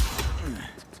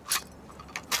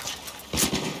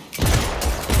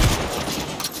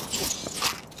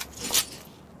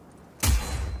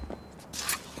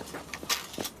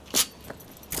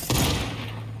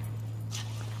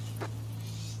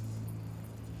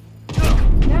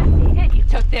 Nasty hit you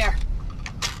took there.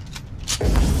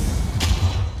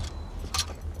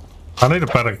 I need a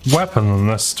better weapon than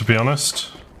this, to be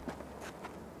honest.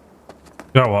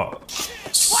 You know what?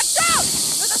 Watch out!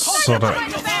 There's a Sort sniper of.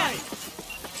 behind the van!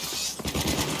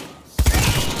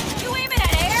 You aiming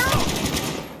at air?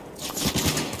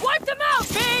 Wipe them out,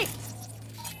 B!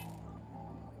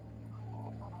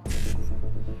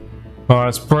 Alright,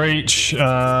 it's breach.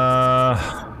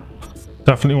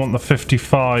 Definitely want the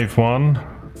 55 one.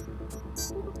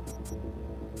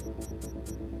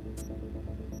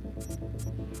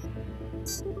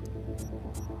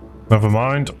 Never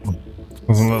mind.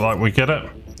 Doesn't look like we get it.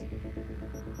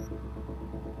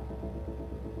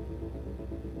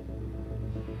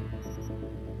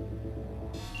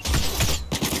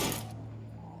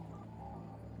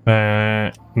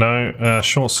 No,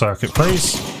 short circuit,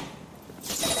 please.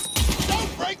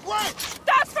 Don't break rank!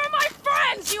 That's for my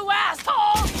friends, you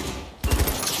asshole!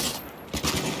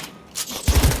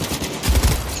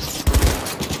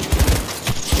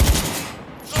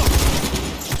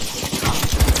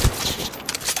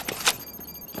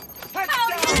 Hell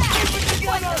yeah!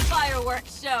 What a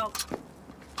fireworks show!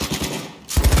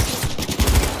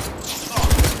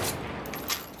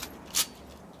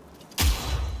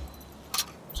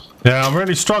 Yeah, I'm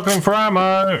really struggling for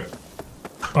ammo.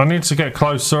 I need to get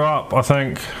closer up, I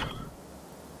think.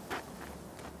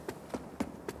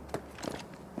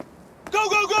 Go,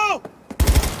 go, go!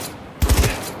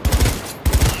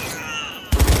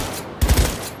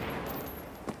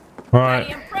 Right.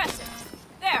 Pretty impressive.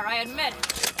 There, I admit it.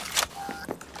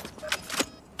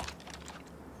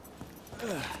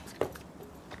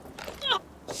 Oh,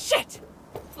 shit!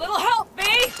 Little help, B!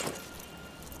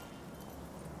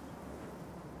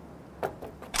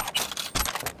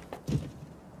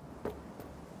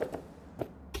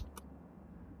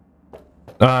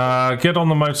 Get on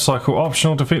the motorcycle.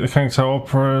 Optional. Defeat the Kangtao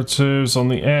operatives on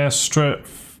the airstrip.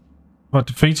 Have I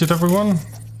defeated everyone?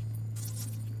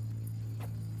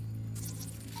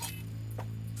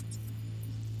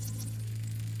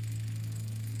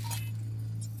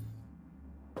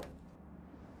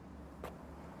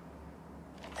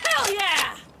 Hell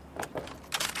yeah!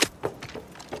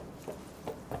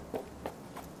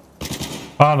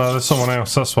 Oh no, there's someone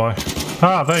else, that's why.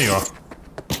 Ah, there you are.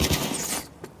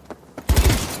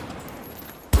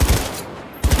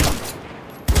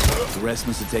 The rest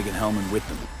must have taken Hellman with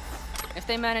them. If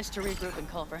they manage to regroup and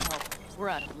call for help, we're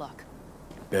out of luck.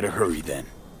 Better hurry then.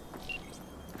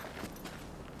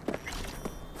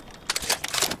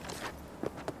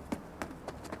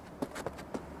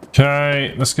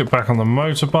 Okay, let's get back on the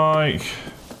motorbike.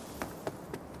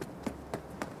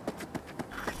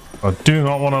 I do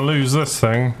not want to lose this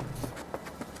thing.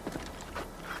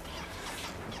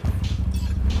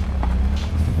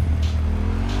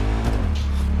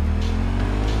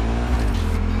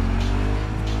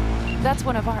 That's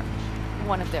one of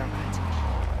their rides.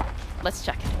 Let's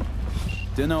check it.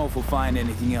 Dunno if we'll find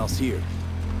anything else here.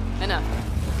 Enough.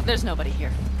 There's nobody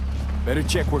here. Better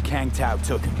check where Kang Tao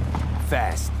took him.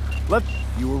 Fast.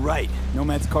 You were right.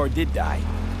 Nomad's car did die.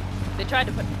 They tried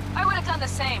to put... I would have done the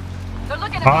same. They're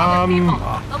looking at other people.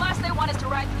 The last they want is to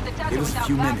ride through the desert It was a without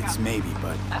few backup. minutes, maybe,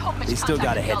 but I hope Mitch they still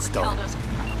got a contacted head all the start.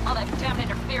 Keldos. All that damn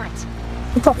interference.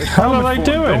 What the hell are they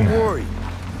doing? Don't worry.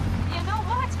 You know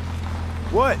what?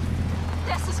 What?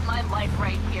 This is my life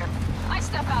right here. I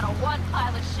step out of one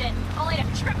pile of shit, only to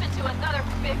trip into another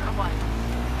bigger one.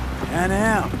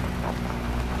 Now.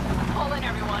 Pulling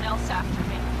everyone else after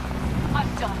me. I'm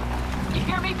done. You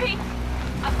hear me, Pete?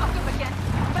 I fuck him again.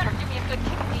 Better give me a good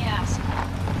kick in the ass.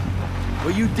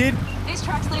 Well, you did. These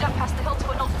tracks lead up past the hill to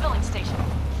an old filling station.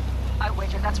 I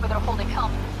wager that's where they're holding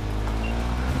Helm.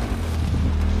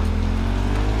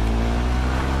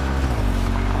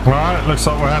 Right, looks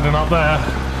like we're heading up there.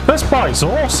 This bike's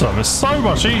awesome. It's so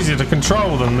much easier to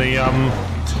control than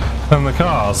the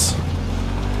cars.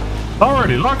 I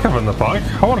really like having the bike.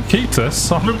 I want to keep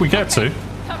this. I hope we get to.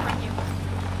 Covering you.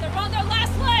 They're on their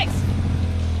last legs.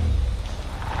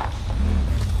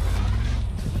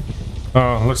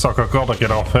 Oh, looks like I've got to get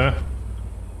off here.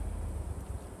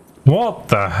 What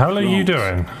the hell are you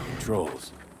doing?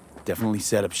 Controls. Definitely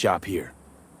set up shop here.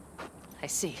 I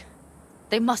see.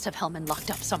 They must have Hellman locked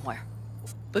up somewhere.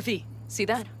 But V, see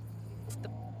that? The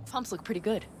pumps look pretty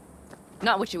good.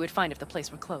 Not what you would find if the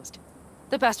place were closed.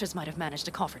 The bastards might have managed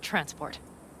to call for transport.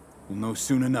 We'll know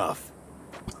soon enough.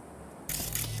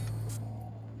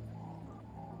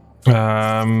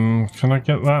 Can I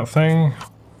get that thing?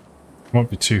 Might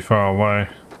be too far away.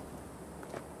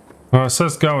 Well, it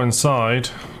says go inside,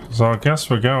 so I guess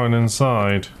we're going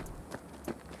inside.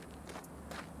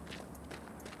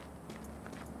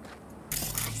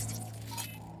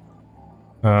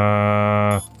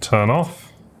 Turn off.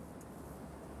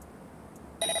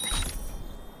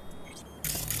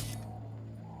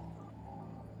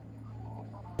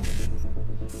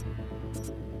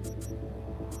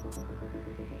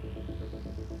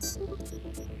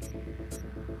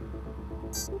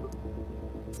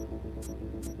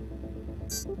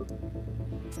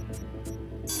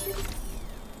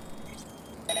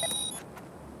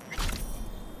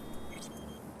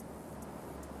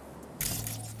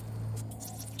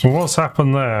 So what's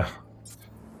happened there?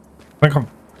 I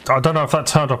don't know if that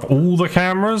turned off all the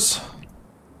cameras,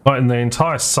 like in the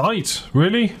entire site.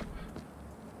 Really?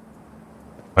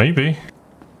 Maybe.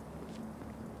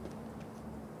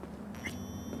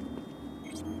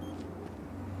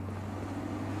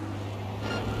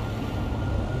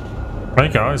 Hey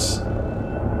guys,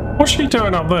 what's she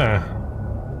doing up there?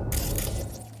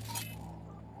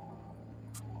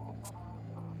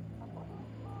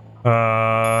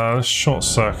 Let's short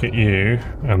circuit you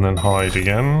and then hide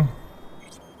again.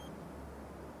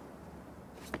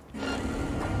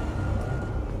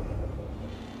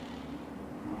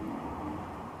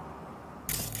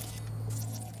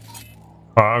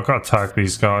 Alright, I've got to tag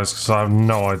these guys because I have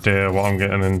no idea what I'm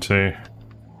getting into.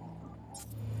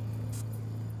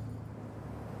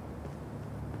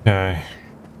 Okay.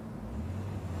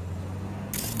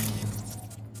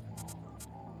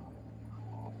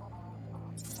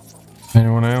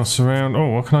 Anyone else around? Oh,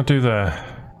 what can I do there?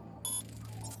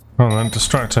 Oh, then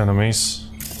distract enemies.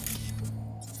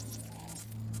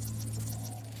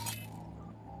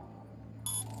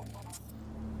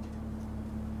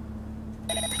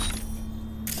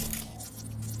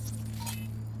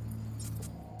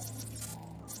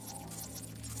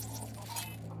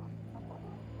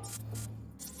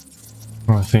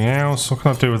 Anything else? What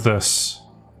can I do with this?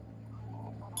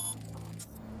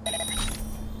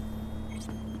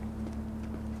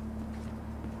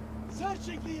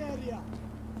 Searching the area.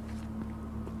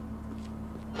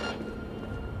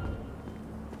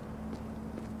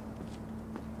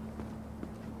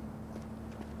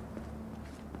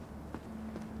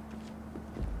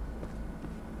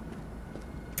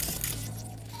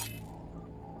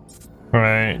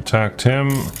 Right, tagged him.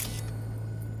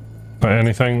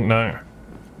 Anything? No.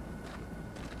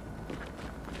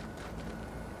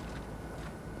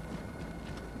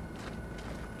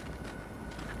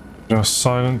 Just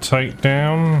silent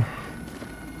takedown.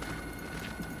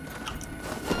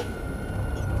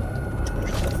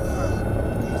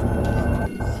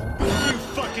 You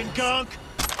fucking gunk!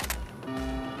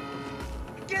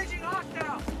 Engaging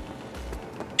hostile!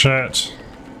 Shit.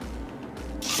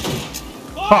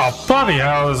 Oh, bloody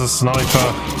hell, there's a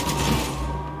sniper.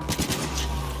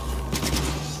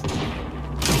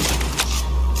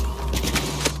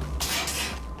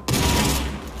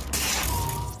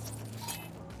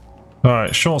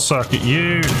 Alright, short circuit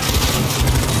you.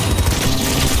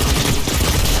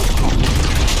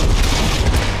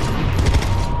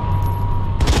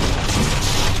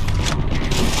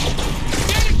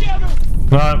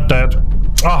 No, I'm dead.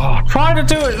 Oh, try to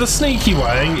do it the sneaky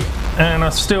way, and I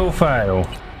still fail.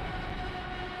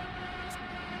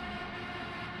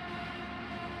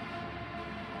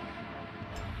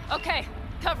 Okay,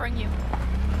 covering you.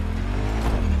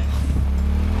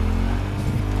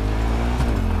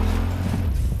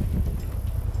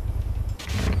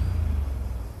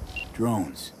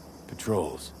 Drones,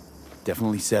 patrols.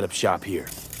 Definitely set up shop here.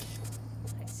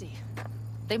 I see.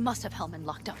 They must have Hellman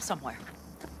locked up somewhere.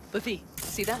 But V,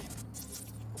 see that?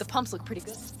 The pumps look pretty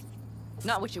good.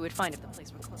 Not what you would find if the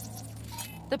place were closed.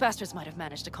 The bastards might have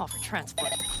managed to call for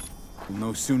transport. We'll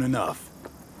know soon enough.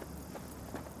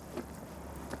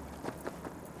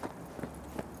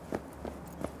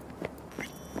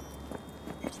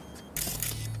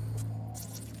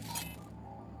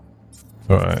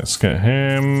 Alright, let's get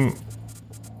him.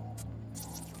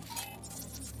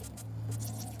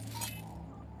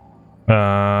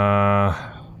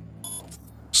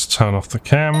 Let's turn off the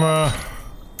camera.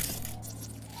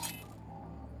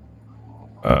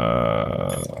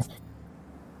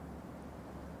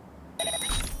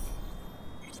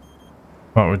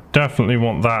 Right, we definitely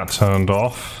want that turned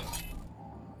off.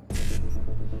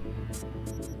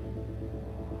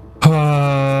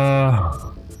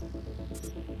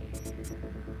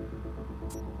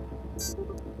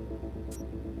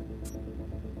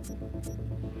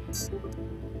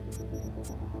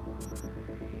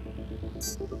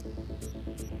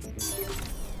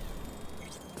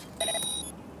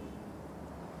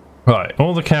 Right,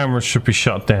 all the cameras should be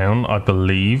shut down, I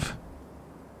believe.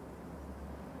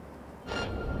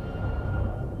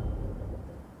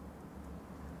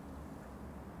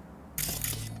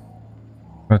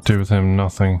 I do with him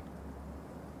nothing.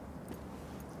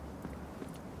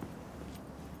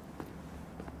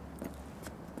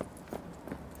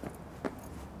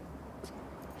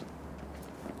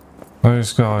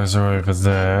 Those guys are over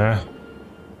there.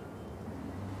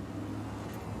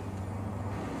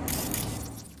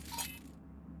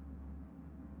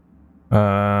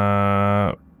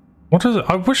 What is it?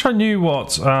 I wish I knew what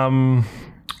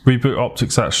reboot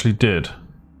optics actually did.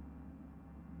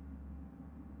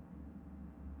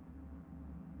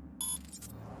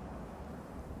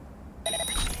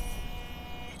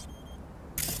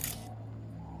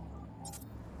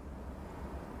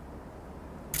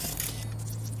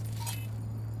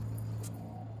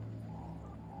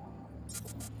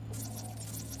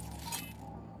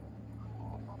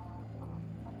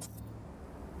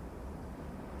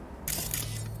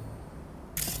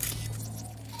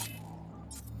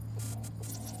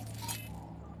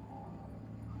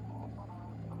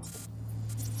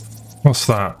 What's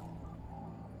that?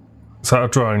 Is that a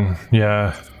drone?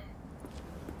 Yeah.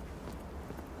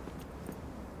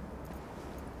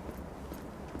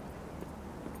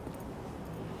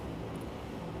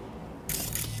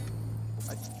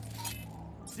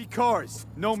 See cars,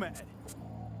 Nomad.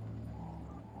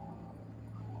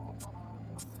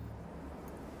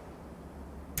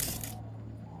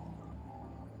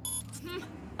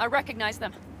 I recognize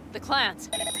them. The clans.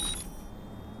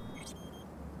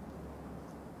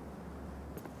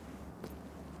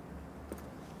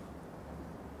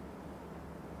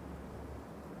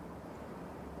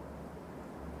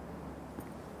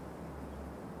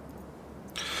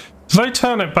 Do they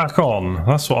turn it back on?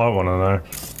 That's what I want to know.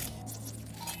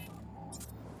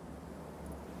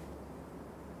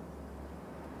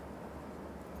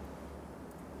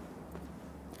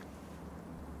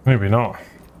 Maybe not.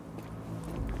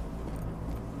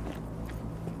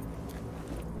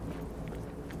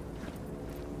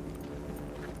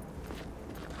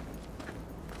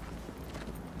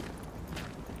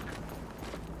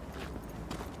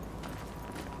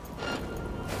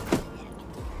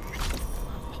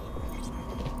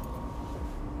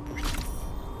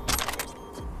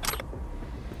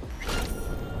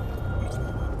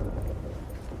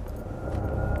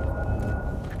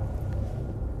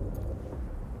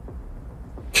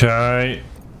 Okay.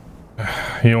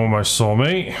 He almost saw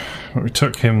me. We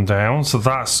took him down, so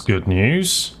that's good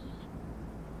news.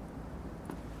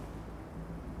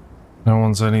 No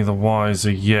one's any the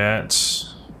wiser yet.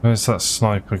 Where's that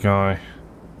sniper guy?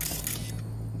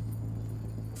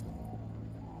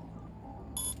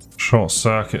 Short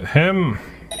circuit him.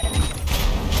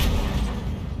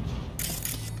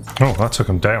 Oh, that took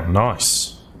him down.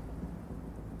 Nice.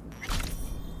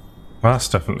 That's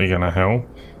definitely going to help.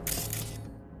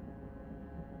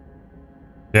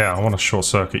 Yeah, I want to short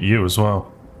circuit you as well.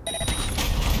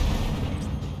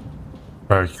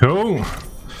 Very cool.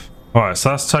 Alright, so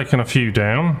that's taken a few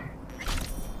down.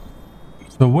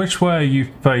 So which way are you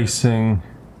facing?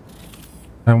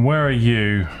 And where are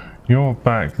you? You're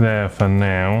back there for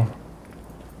now.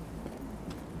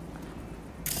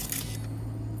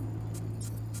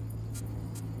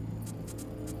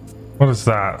 What is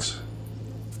that?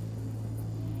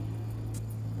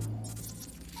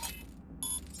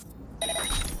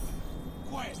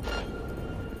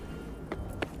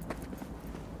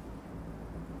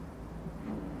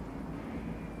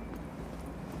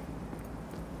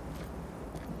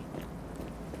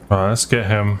 Alright, let's get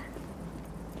him.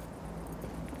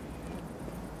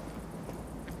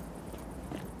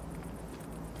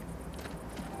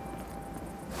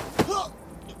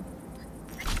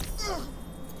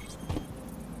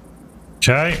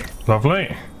 Okay,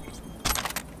 lovely.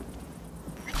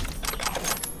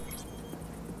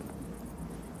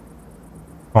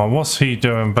 Oh, what's he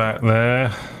doing back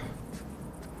there?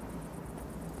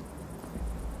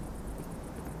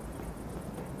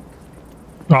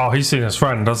 Oh, he's seen his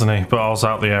friend, doesn't he? But I was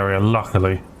out the area,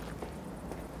 luckily.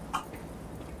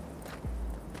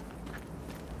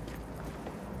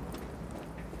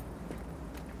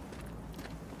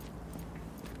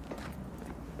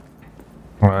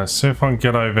 Right, let's see if I can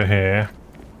get over here.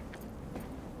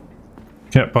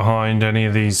 Get behind any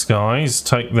of these guys,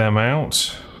 take them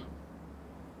out.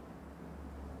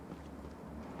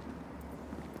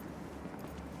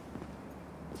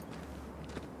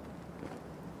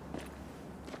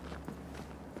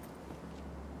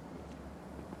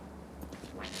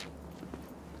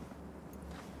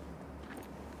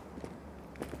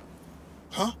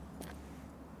 Huh?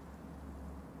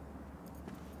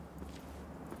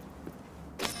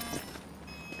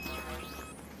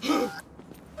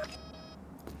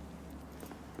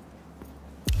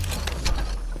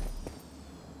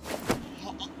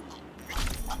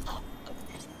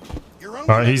 You're only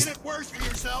making it worse for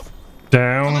yourself.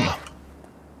 Down.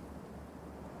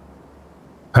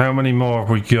 How many more have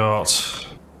we got?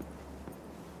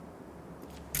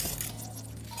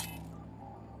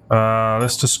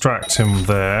 Let's distract him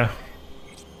there.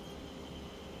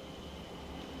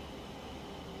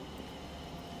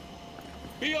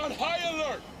 Be on high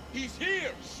alert. He's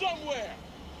here somewhere.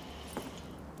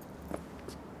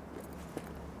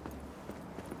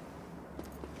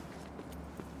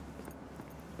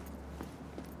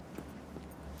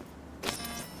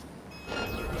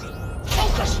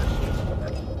 Focus.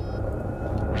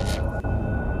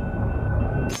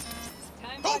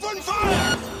 Open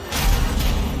fire.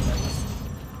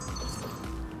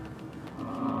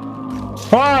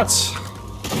 What?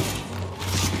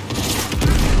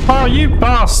 Oh, you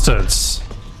bastards!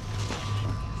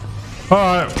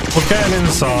 Alright, we're getting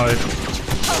inside.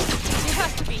 Oh, you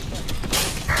have to be here.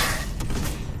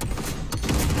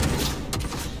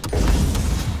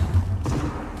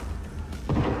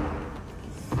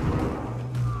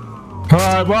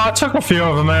 Alright, well, I took a few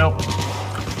of them out.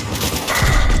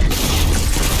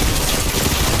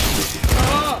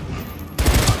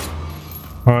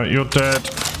 Alright, you're dead.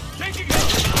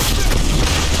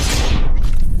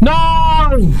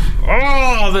 No!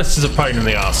 Oh, this is a pain in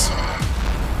the ass.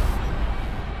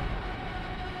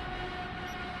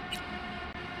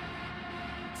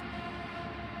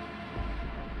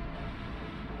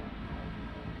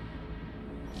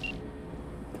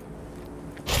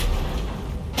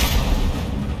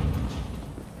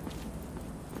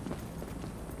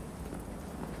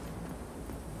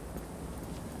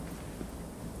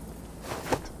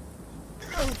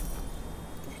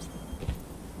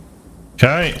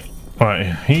 Okay,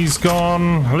 right, he's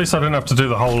gone. At least I didn't have to do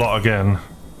the whole lot again.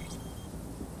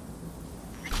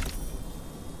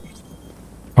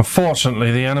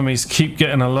 Unfortunately, the enemies keep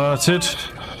getting alerted.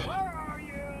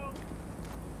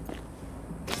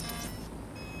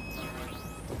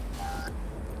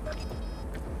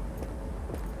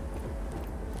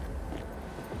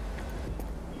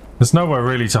 There's nowhere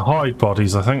really to hide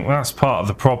bodies. I think that's part of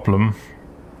the problem.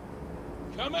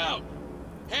 Come out.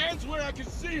 Hands where I can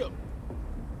see them.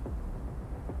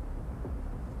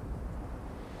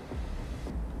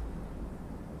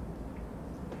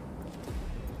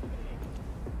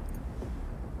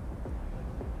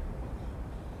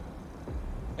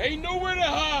 Ain't nowhere to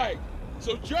hide,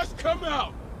 so just come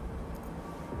out.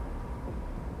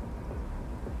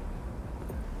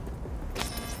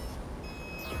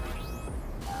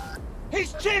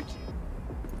 He's chipped!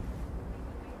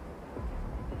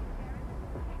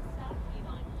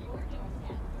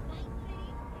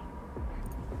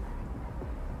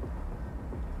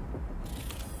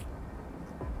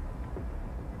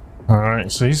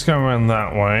 Alright, so he's going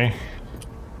that way.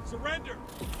 Surrender!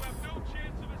 You have no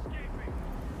chance of escaping!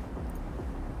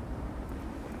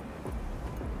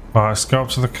 Alright, let's go up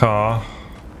to the car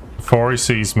before he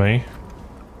sees me.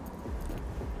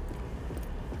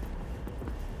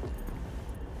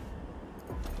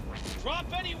 Drop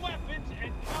any weapons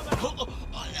and come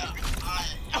out!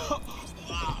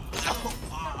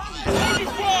 Taking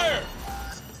fire!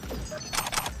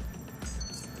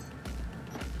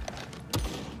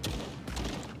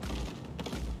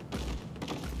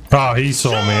 Oh, he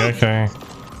saw me, okay.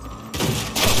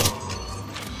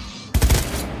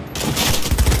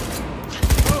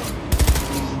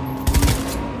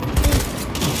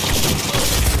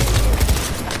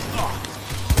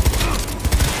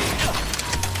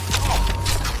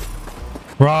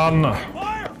 Run!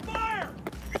 Fire! Fire!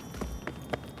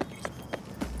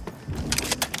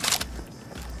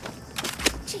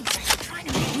 Jeez, are you trying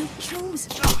to make new tombs?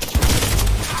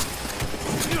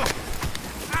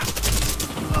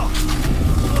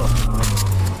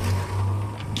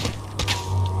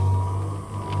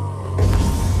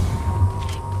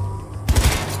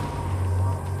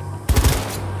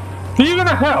 Are you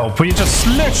gonna help, or are you just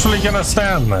literally gonna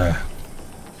stand there?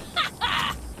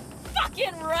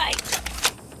 Fucking right!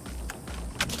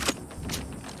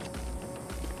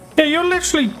 Yeah, you're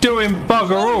literally doing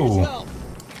bugger all.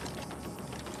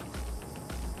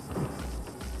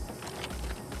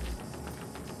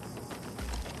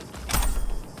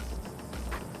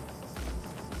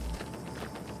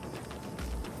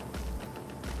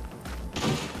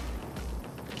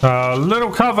 A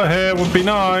little cover here would be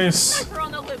nice. Sniper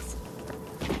on the loose.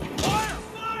 Fire!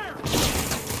 Fire!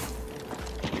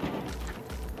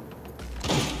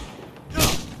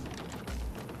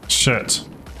 Shit.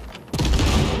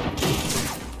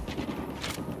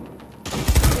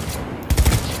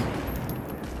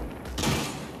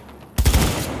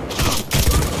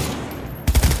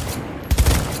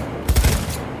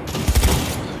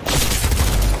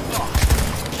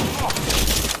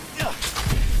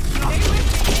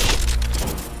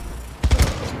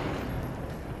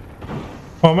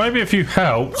 Well, maybe if you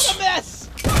helped. Mess!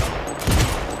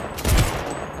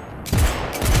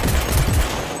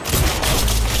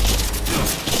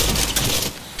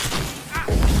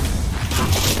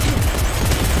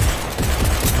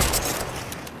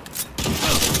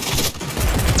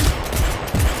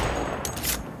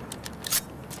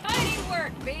 Tidy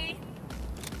work, B.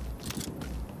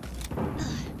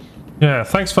 Yeah,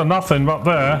 thanks for nothing but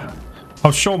there.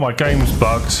 I'm sure my game's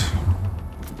bugged.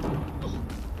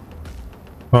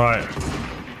 Right.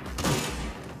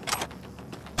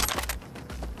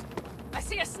 I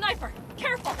see a sniper.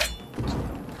 Careful.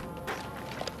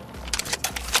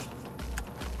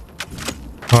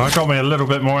 Well, I got me a little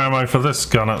bit more ammo for this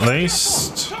gun at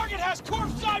least. Target has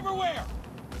corpse cyberware!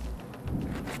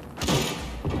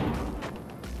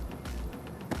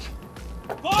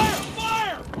 Fire!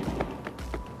 Fire!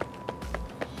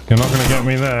 You're not going to get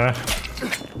me there.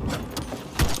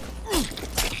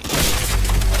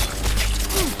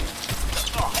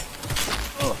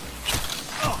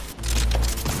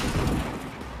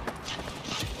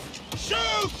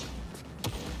 Shoot!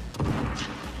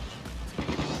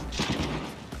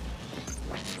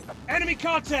 Enemy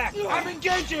contact! I'm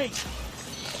engaging!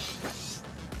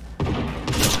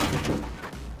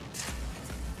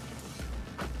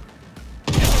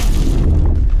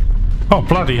 Oh,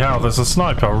 bloody hell, there's a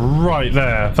sniper right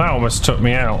there. That almost took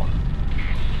me out.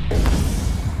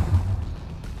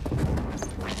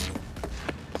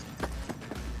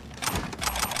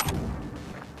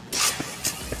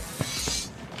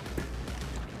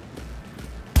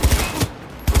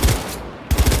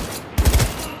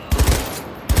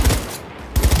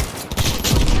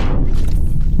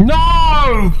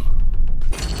 No!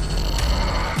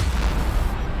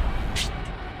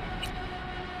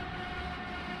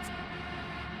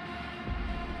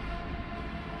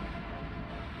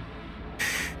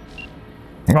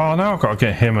 Oh, now I've got to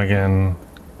get him again.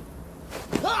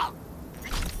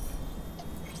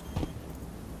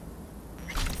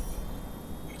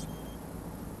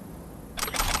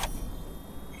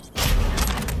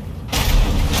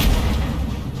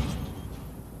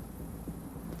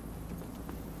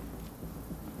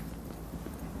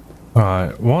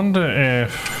 Right, wonder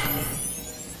if...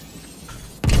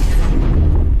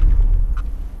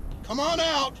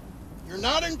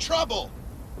 not in trouble.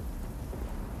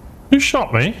 Who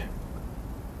shot me?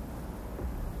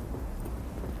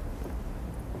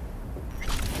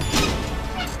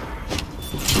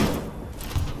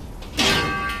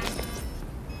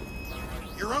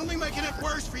 You're only making it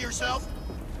worse for yourself.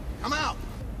 Come out.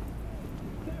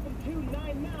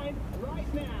 7299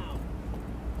 right now.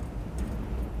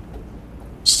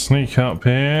 Sneak up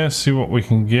here, see what we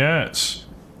can get.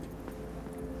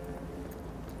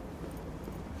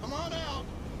 Come on out.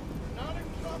 Not in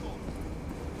trouble.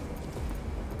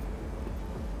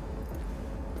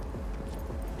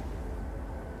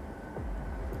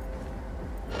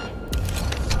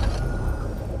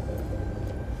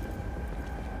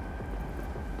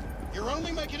 You're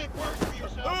only making it worse for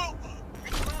yourself.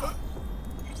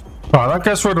 Right, that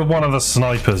gets rid of one of the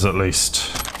snipers at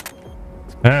least.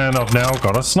 And I've now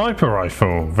got a sniper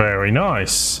rifle. Very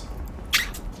nice.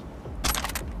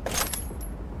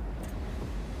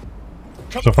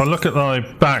 So if I look at my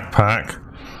backpack,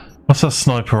 what's a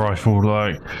sniper rifle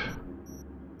like?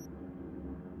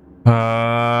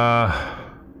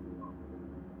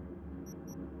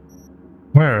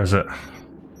 Where is it?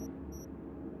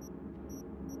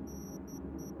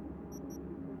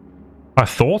 I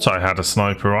thought I had a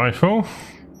sniper rifle.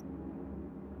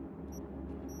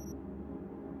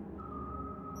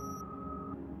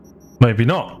 Maybe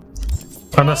not.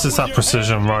 Unless it's that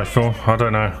precision rifle. I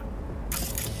don't know.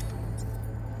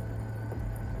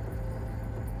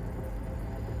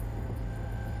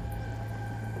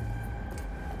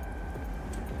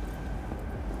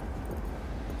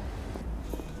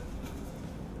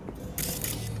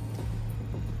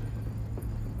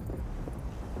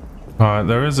 Alright,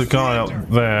 there is a guy up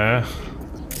there.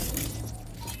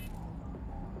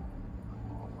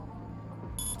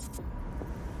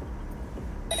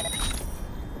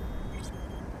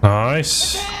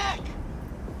 Nice.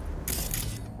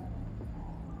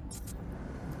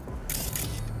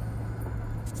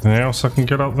 Anything else I can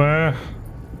get up there?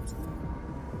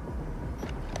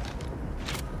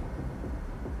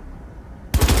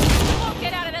 You won't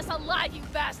get out of this alive, you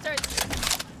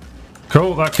bastards!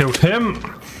 Cool, that killed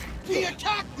him. He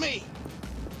attacked me.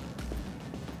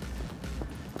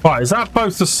 Right, is that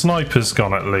both the snipers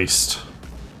gone at least?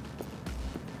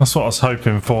 That's what I was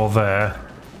hoping for there.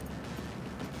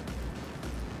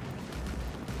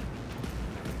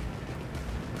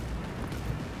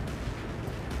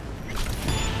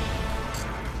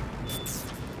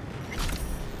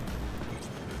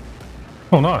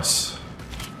 Oh, nice.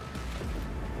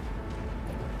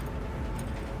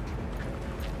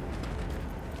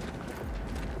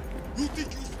 You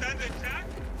think you stand a chance?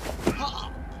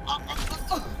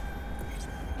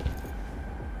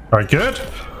 Very good.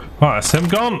 Right, that's him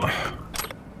gone.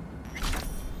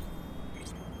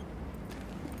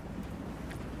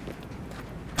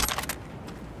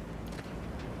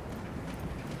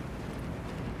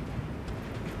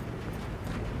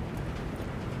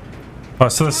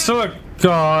 Right, so there's still a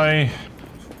guy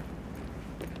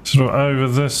sort of over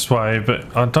this way,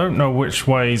 but I don't know which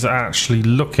way he's actually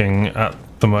looking at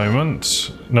the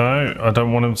moment. No, I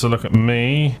don't want him to look at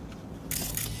me.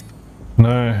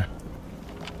 No.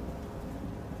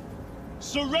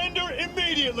 Surrender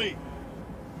immediately.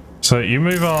 So you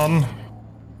move on.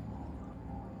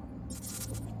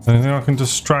 Anything I can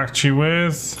distract you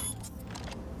with?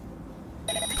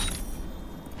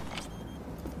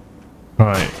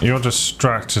 Right, you're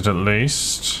distracted at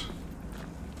least.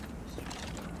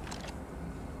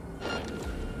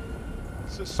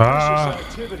 Suspicious Ah.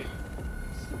 activity.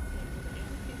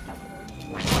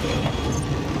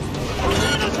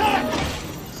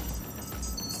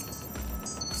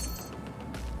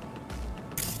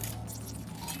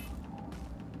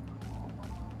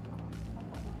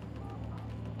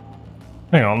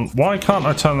 Hang on, why can't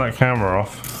I turn that camera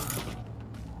off?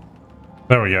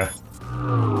 There we go.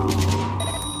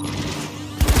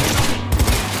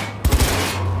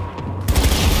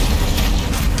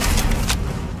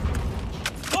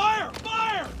 Fire!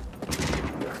 Fire!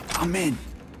 I'm in.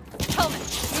 Tillman,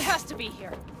 he has to be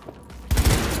here.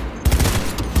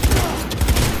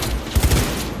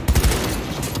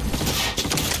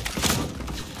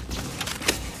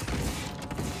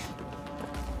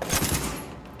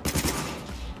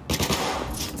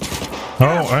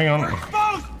 Oh, hang on.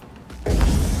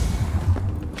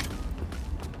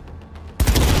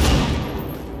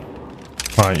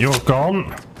 Right, you're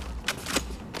gone.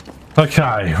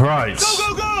 Okay, right. Go,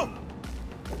 go, go!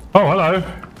 Oh, hello.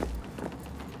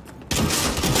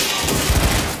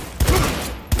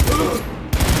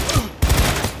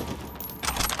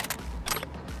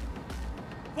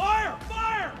 Fire!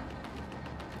 Fire!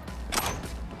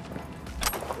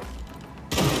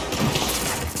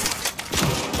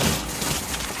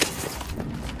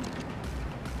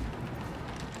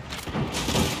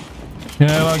 Can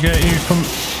I get you from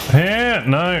here?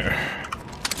 No.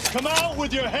 Come out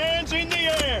with your hands in the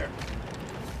air!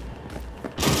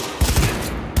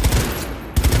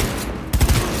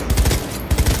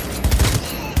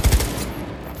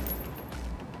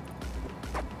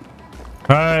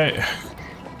 Hey.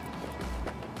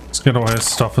 Let's get all his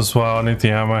stuff as well. I need the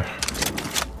ammo.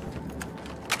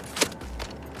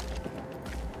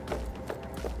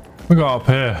 We got up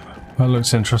here. That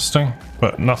looks interesting,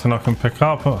 but nothing I can pick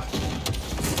up.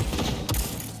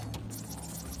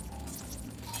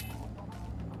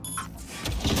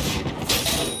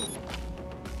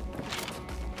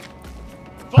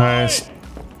 There's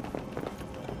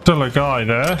still a guy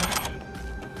there.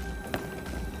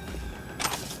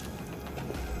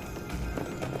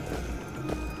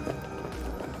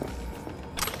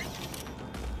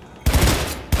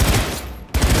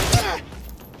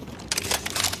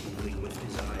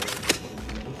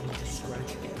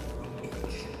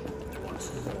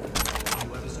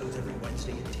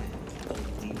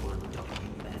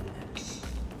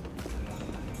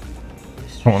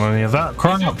 Don't want any of that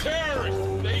crap.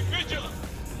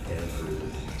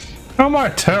 How am I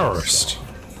a terrorist?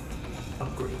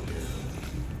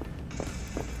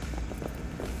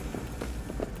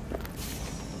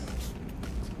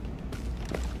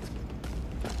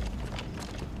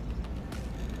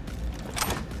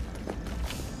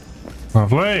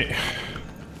 Lovely.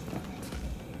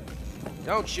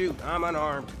 Don't shoot, I'm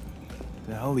unarmed.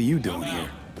 The hell are you doing here?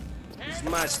 This is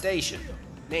my station.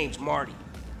 Name's Marty.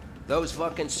 Those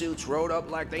fucking suits rode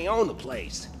up like they own the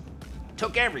place.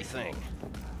 Took everything.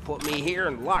 Put me here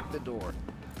and locked the door.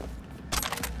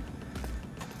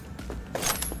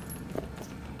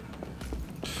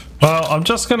 Well, I'm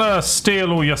just gonna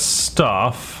steal all your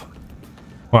stuff.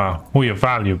 Well, all your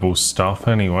valuable stuff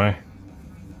anyway.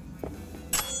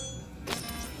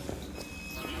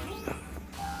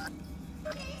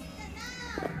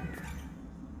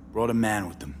 Brought a man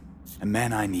with them. A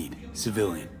man I need.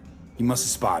 Civilian. He must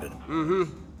have spotted him. Mm-hmm.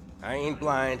 I ain't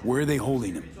blind. Where are they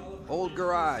holding him? Old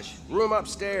garage. Room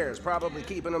upstairs. Probably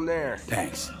keeping him there.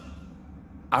 Thanks.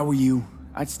 I were you,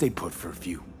 I'd stay put for a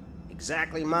few.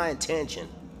 Exactly my intention.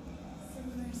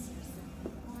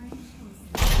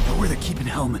 Know where they're keeping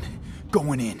Hellman.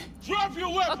 Going in. Drop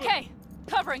your weapon! Okay,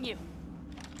 covering you.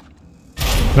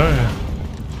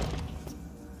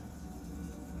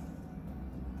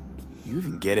 You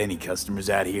even get any customers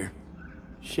out here?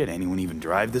 Shit, anyone even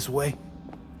drive this way?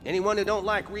 Anyone who don't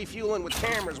like refueling with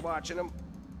cameras watching them.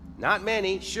 Not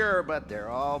many, sure, but they're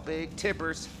all big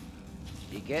tippers.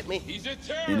 You get me? He's a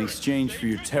terrorist. In exchange for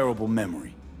your terrible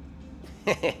memory.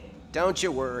 Don't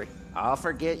you worry. I'll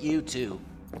forget you too.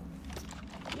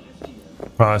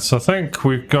 Right, so I think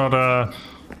we've gotta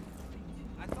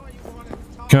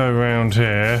go around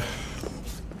here.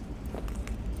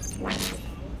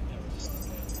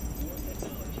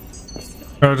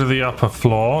 Go to the upper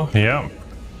floor, yep.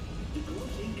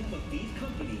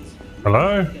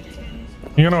 Hello?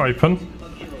 You gonna open?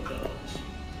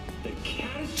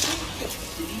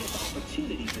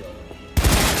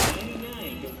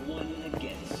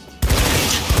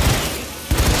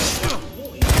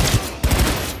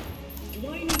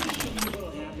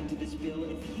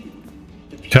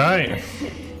 Okay.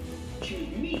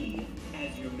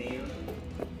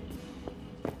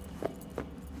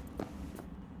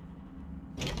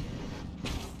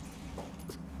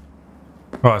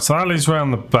 Right, so that leads around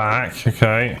the back,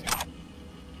 okay.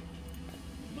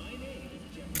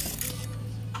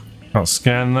 Can't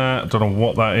scan that, don't know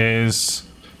what that is.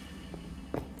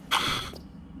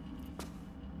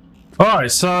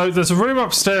 Alright, so there's a room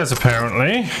upstairs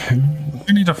apparently.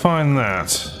 We need to find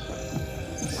that.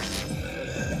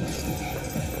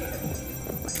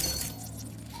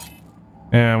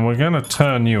 And we're gonna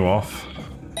turn you off.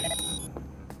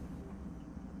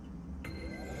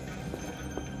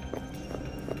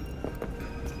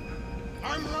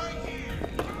 I'm right here.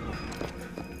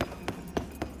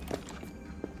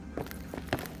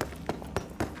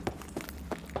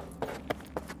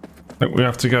 I think we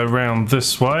have to go round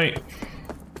this way.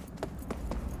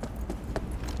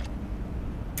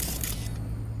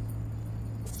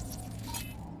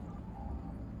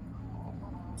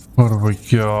 What have we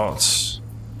got?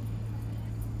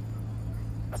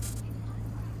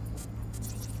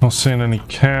 Not seeing any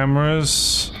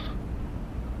cameras.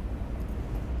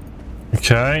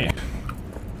 Okay.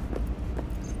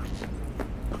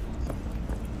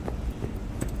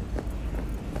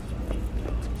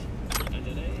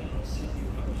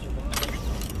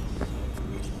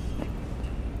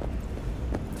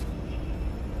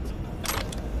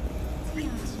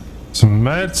 Some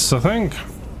meds, I think.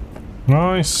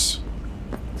 Nice.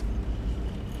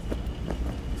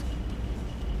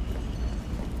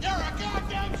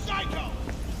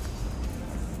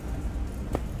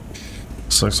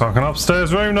 This looks like an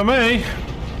upstairs room to me.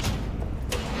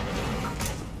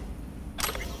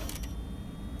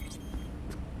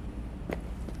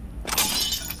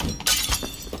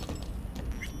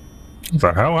 What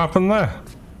the hell happened there?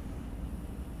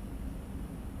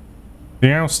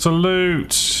 Anything else to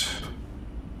loot?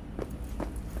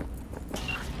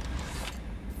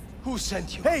 Who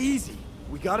sent you? Hey, easy.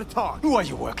 We gotta talk. Who are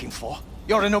you working for?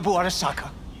 Yorinobu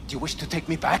Arasaka. Do you wish to take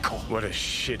me back or? What a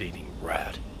shit-eating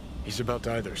rat. He's about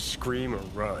to either scream or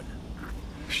run.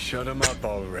 Shut him up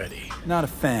already. Not a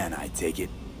fan, I take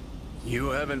it. You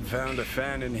haven't found a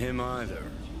fan in him either.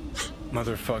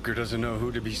 Motherfucker doesn't know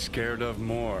who to be scared of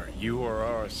more, you or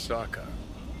Arasaka.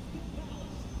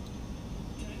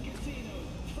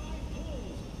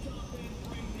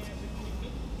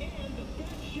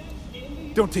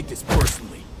 Don't take this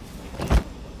personally.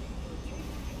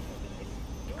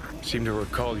 Seem to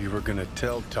recall you were gonna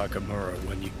tell Takamura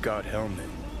when you got Helmet.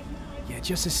 Yeah,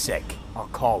 just a sec. I'll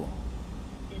call him.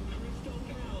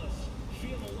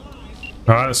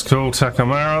 Alright, let's call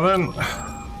Takamura then.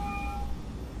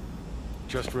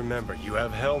 Just remember, you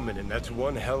have Helmet and that's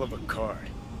one hell of a card.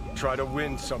 Try to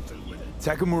win something with it.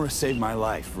 Takamura saved my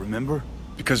life, remember?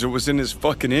 Because it was in his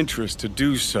fucking interest to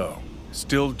do so.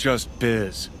 Still just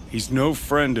biz. He's no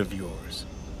friend of yours.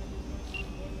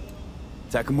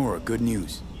 Takamura, good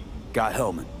news. Got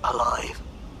Helmet. Alive.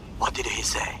 What did he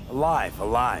say? Alive,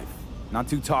 alive. Not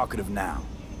too talkative now.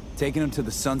 Taking him to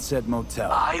the Sunset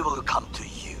Motel. I will come to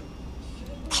you.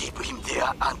 Keep him there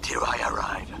until I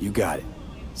arrive. You got it.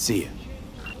 See ya.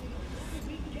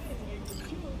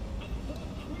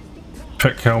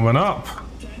 Pick Helmet up.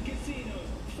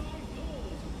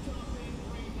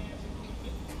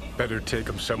 Better take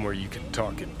him somewhere you can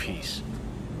talk in peace.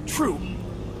 True.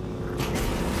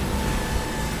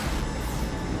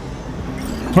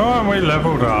 Oh, and we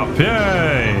leveled up.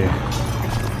 Yay!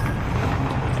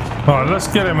 Alright, let's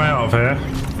get him out of here.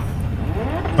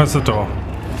 Where's the door?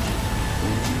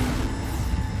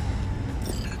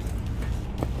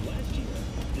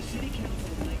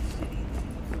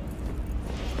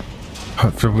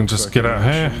 Hopefully we can just get out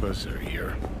here.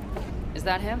 Is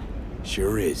that him?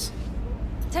 Sure is.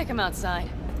 Take him outside.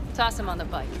 Toss him on the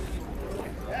bike.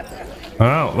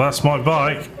 Well, that's my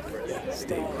bike.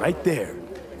 Stay right there.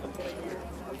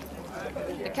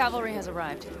 The cavalry has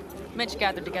arrived. Mitch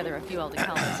gathered together a few elder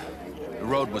colonies. The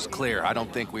road was clear. I don't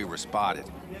think we were spotted.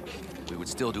 We would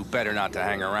still do better not to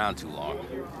hang around too long.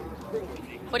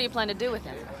 What do you plan to do with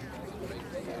him?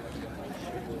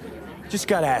 Just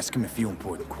gotta ask him a few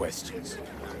important questions.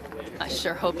 I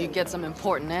sure hope you get some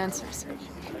important answers.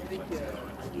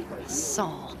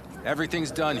 Saul.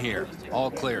 Everything's done here.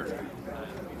 All clear.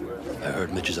 I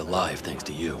heard Mitch is alive thanks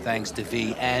to you. Thanks to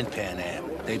V and Pan Am.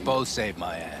 They both saved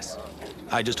my ass.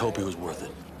 I just hope he was worth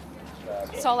it.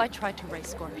 Saul, I tried to raise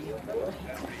Scorpion.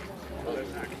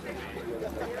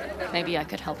 Maybe I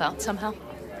could help out somehow?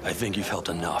 I think you've helped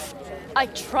enough. I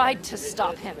tried to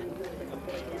stop him.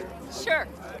 Sure.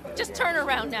 Just turn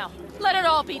around now. Let it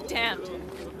all be damned.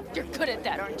 You're good at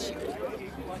that, aren't you?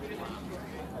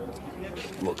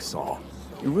 Look, Saul.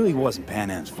 It really wasn't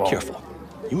Pan Am's fault. Careful.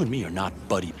 You and me are not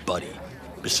buddy-buddy.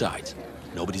 Besides,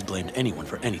 nobody's blamed anyone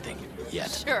for anything,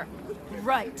 yet. Sure.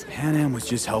 Right. Pan Am was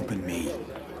just helping me.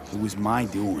 It was my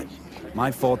doing.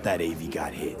 My fault that AV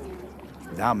got hit.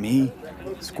 Without me,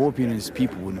 Scorpion and his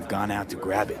people wouldn't have gone out to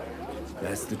grab it.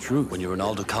 That's the truth. When you're in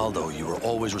Aldo Caldo, you are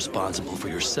always responsible for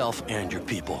yourself and your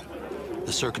people.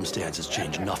 The circumstances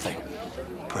change nothing.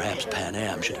 Perhaps Pan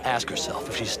Am should ask herself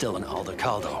if she's still in Aldo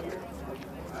Caldo.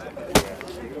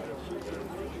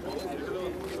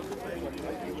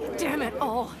 Damn it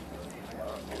all.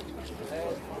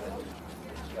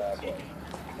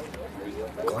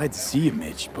 Glad to see you,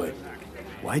 Mitch, but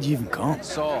why'd you even come?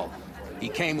 Saul. He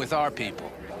came with our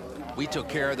people. We took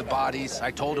care of the bodies.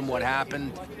 I told him what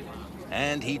happened.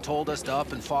 And he told us to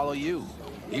up and follow you.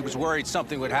 He was worried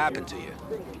something would happen to you.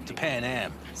 To Pan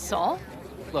Am. Saul?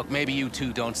 Look, maybe you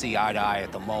two don't see eye to eye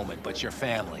at the moment, but you're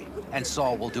family. And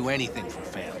Saul will do anything for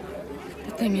family.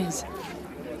 The thing is,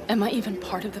 am I even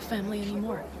part of the family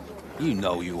anymore? You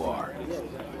know you are.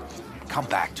 Come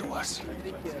back to us.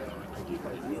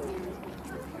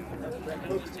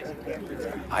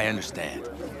 I understand.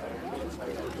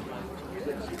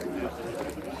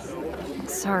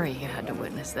 Sorry you had to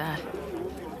witness that.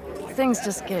 Things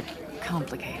just get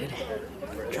complicated.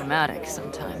 Dramatic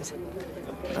sometimes.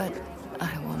 But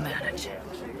I will manage.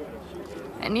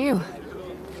 And you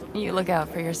look out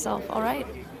for yourself, all right?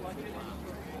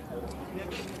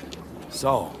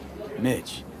 So,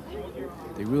 Mitch,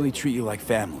 they really treat you like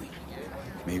family.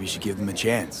 Maybe you should give them a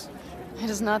chance. It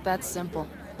is not that simple.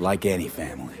 Like any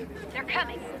family. They're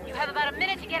coming. You have about a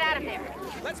minute to get out of there.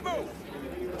 Let's move.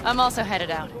 I'm also headed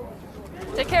out.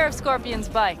 Take care of Scorpion's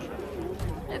bike.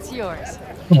 It's yours.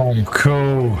 Oh,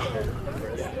 cool.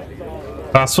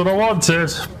 That's what I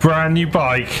wanted. Brand new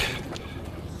bike.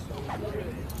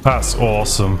 That's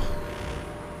awesome.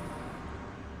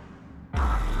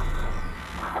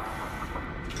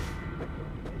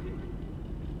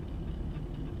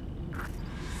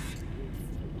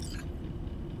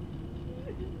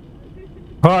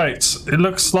 Right, it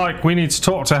looks like we need to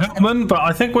talk to Hellman, but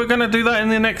I think we're going to do that in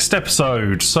the next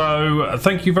episode. So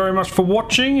thank you very much for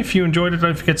watching. If you enjoyed it,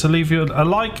 don't forget to leave a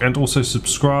like and also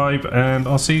subscribe, and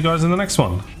I'll see you guys in the next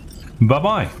one.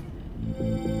 Bye-bye.